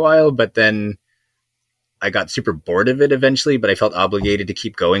it for a while, but then I got super bored of it eventually, but I felt obligated to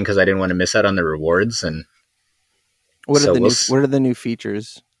keep going because I didn't want to miss out on the rewards. And what are the new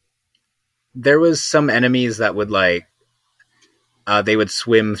features? There was some enemies that would they would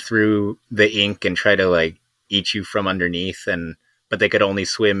swim through the ink and try to like eat you from underneath, but they could only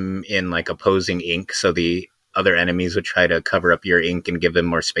swim in like opposing ink, so the other enemies would try to cover up your ink and give them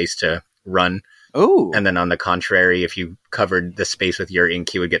more space to run. Oh, and then on the contrary, if you covered the space with your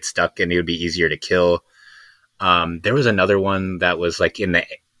ink, you would get stuck and it would be easier to kill. There was another one that was like it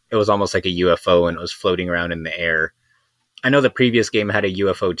was almost like a UFO and it was floating around in the air. I know the previous game had a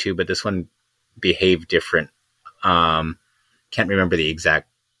UFO too, but this one behaved different. Can't remember the exact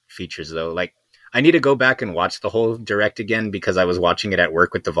features though. Like, I need to go back and watch the whole direct again because I was watching it at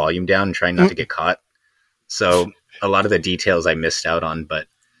work with the volume down and trying not to get caught. So a lot of the details I missed out on, but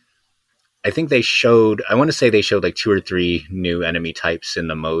I think I want to say they showed like 2 or 3 new enemy types in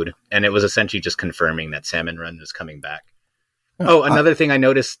the mode. And it was essentially just confirming that Salmon Run was coming back. Oh, another thing I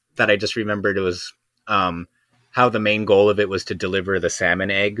noticed that I just remembered was how the main goal of it was to deliver the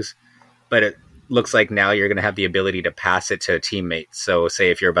salmon eggs. But it looks like now you're going to have the ability to pass it to a teammate. So say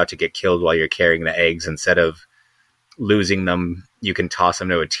if you're about to get killed while you're carrying the eggs, instead of losing them, you can toss them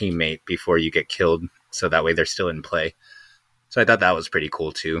to a teammate before you get killed. So that way they're still in play. So I thought that was pretty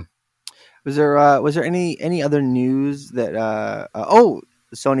cool too. Was there any other news that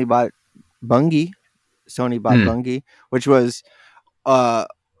Sony bought Bungie? Bungie, which was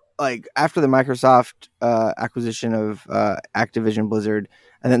like after the Microsoft acquisition of Activision Blizzard,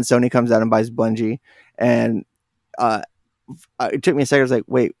 and then Sony comes out and buys Bungie, and it took me a second. I was like,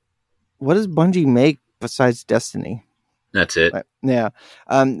 wait, what does Bungie make besides Destiny? That's it. Yeah.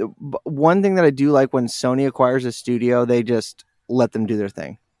 One thing that I do like when Sony acquires a studio, they just let them do their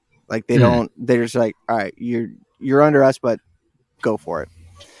thing. Like they don't. They're just like, all right, you're under us, but go for it.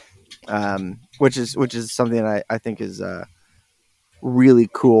 Which is something that I think is really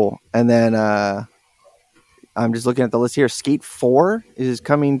cool. And then I'm just looking at the list here. Skate 4 is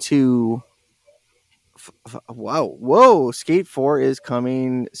coming to. Whoa! Skate 4 is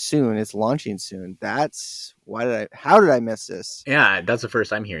coming soon. It's launching soon. How did I miss this? Yeah, that's the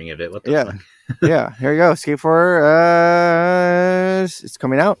first I'm hearing of it. What the fuck? Yeah, here you go. Skate 4 it's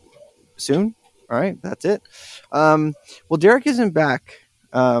coming out soon. All right, that's it. Well, Derek isn't back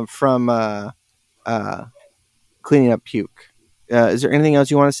from cleaning up puke. Is there anything else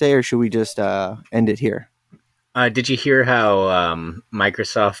you want to say, or should we just end it here? Did you hear how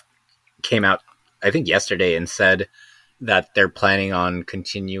Microsoft came out, I think yesterday, and said that they're planning on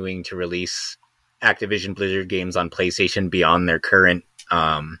continuing to release Activision Blizzard games on PlayStation beyond their current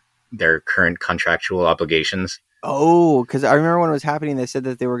contractual obligations? Oh, because I remember when it was happening, they said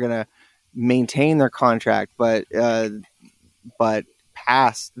that they were going to maintain their contract, but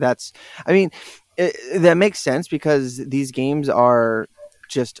past that's, I mean, that makes sense because these games are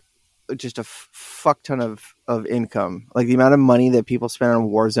just a fuck ton of income. Like the amount of money that people spend on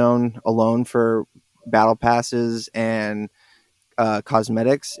Warzone alone for battle passes and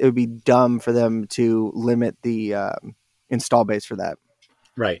cosmetics, it would be dumb for them to limit the install base for that.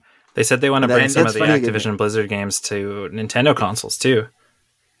 Right. They said they want to bring some of the Activision Blizzard games to Nintendo consoles too.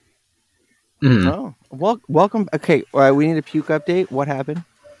 Oh, well, welcome. Okay, we need a puke update. What happened?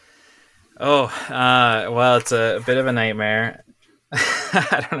 Oh, well, it's a bit of a nightmare.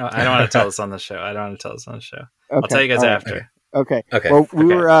 I don't know. I don't want to tell this on the show. Okay. I'll tell you guys after. Okay. Well,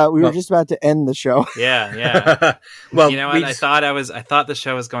 we were just about to end the show. Yeah. Well, you know what? I thought the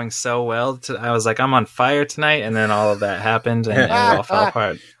show was going so well. I was like, I'm on fire tonight, and then all of that happened, and it all fell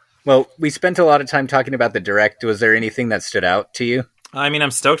apart. Well, we spent a lot of time talking about the Direct. Was there anything that stood out to you? I mean,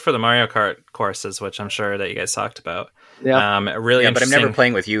 I'm stoked for the Mario Kart courses, which I'm sure that you guys talked about. Yeah. Really interesting. But I'm never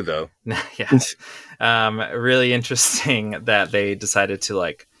playing with you, though. Yeah. Really interesting that they decided to,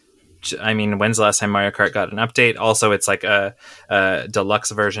 like, I mean, when's the last time Mario Kart got an update? Also, it's like a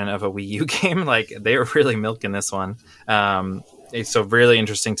deluxe version of a Wii U game. Like, they were really milking this one. It's so really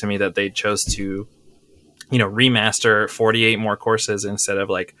interesting to me that they chose to remaster 48 more courses instead of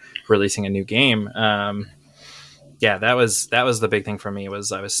like releasing a new game. That was the big thing for me.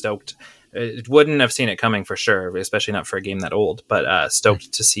 Was I was stoked. It wouldn't have seen it coming for sure, especially not for a game that old, but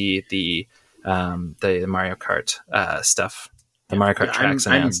stoked to see the Mario Kart stuff, the Mario Kart tracks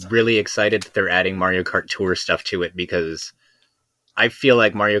announced. I'm really excited that they're adding Mario Kart Tour stuff to it, because I feel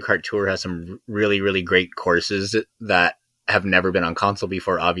like Mario Kart Tour has some really, really great courses that have never been on console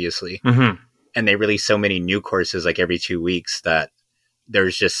before, obviously. Mm-hmm. And they release so many new courses like every 2 weeks that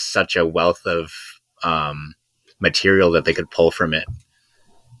there's just such a wealth of material that they could pull from it.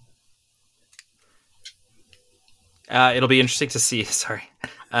 It'll be interesting to see. Sorry.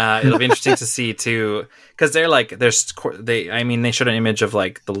 It'll be interesting to see too, because they're like, they showed an image of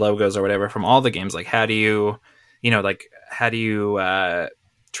like the logos or whatever from all the games. Like, how do you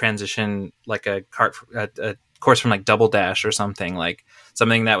transition like a course from like Double Dash or something, like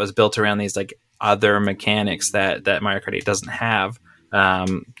something that was built around these like other mechanics that Mario Kart 8 doesn't have.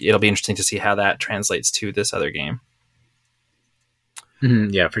 It'll be interesting to see how that translates to this other game.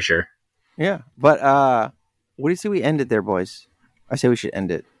 Yeah, for sure. Yeah, but what do you say we end it there, boys? I say we should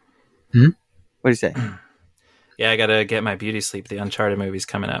end it. Hmm? What do you say? Yeah, I gotta get my beauty sleep. The Uncharted movie's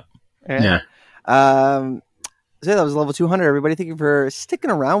coming up. Yeah. So that was level 200. Everybody, thank you for sticking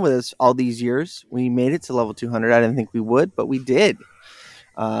around with us all these years. We made it to level 200. I didn't think we would, but we did.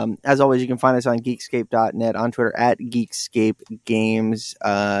 As always, you can find us on geekscape.net, on Twitter at Geekscape Games.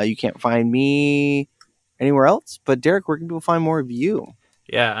 You can't find me anywhere else. But Derek, where can people find more of you?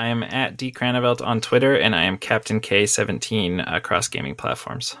 Yeah, I am at D Cranevelt on Twitter, and I am Captain K17 across gaming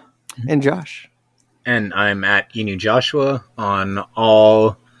platforms. And Josh. And I'm at Inu Joshua on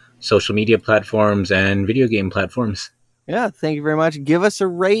all social media platforms and video game platforms. Yeah, thank you very much. Give us a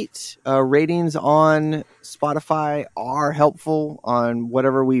rate. Ratings on Spotify are helpful on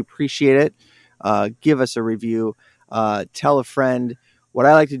whatever. We appreciate it. Give us a review. Tell a friend. What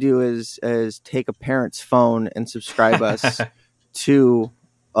I like to do is take a parent's phone and subscribe us to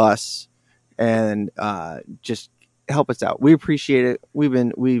us, and just help us out. We appreciate it. We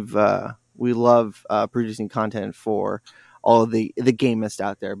love producing content for all of the gameists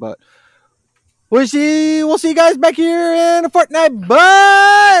out there. But we'll see you guys back here in a fortnight.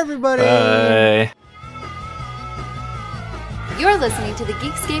 Bye, everybody. Bye. You're listening to the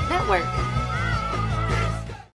Geekscape Network.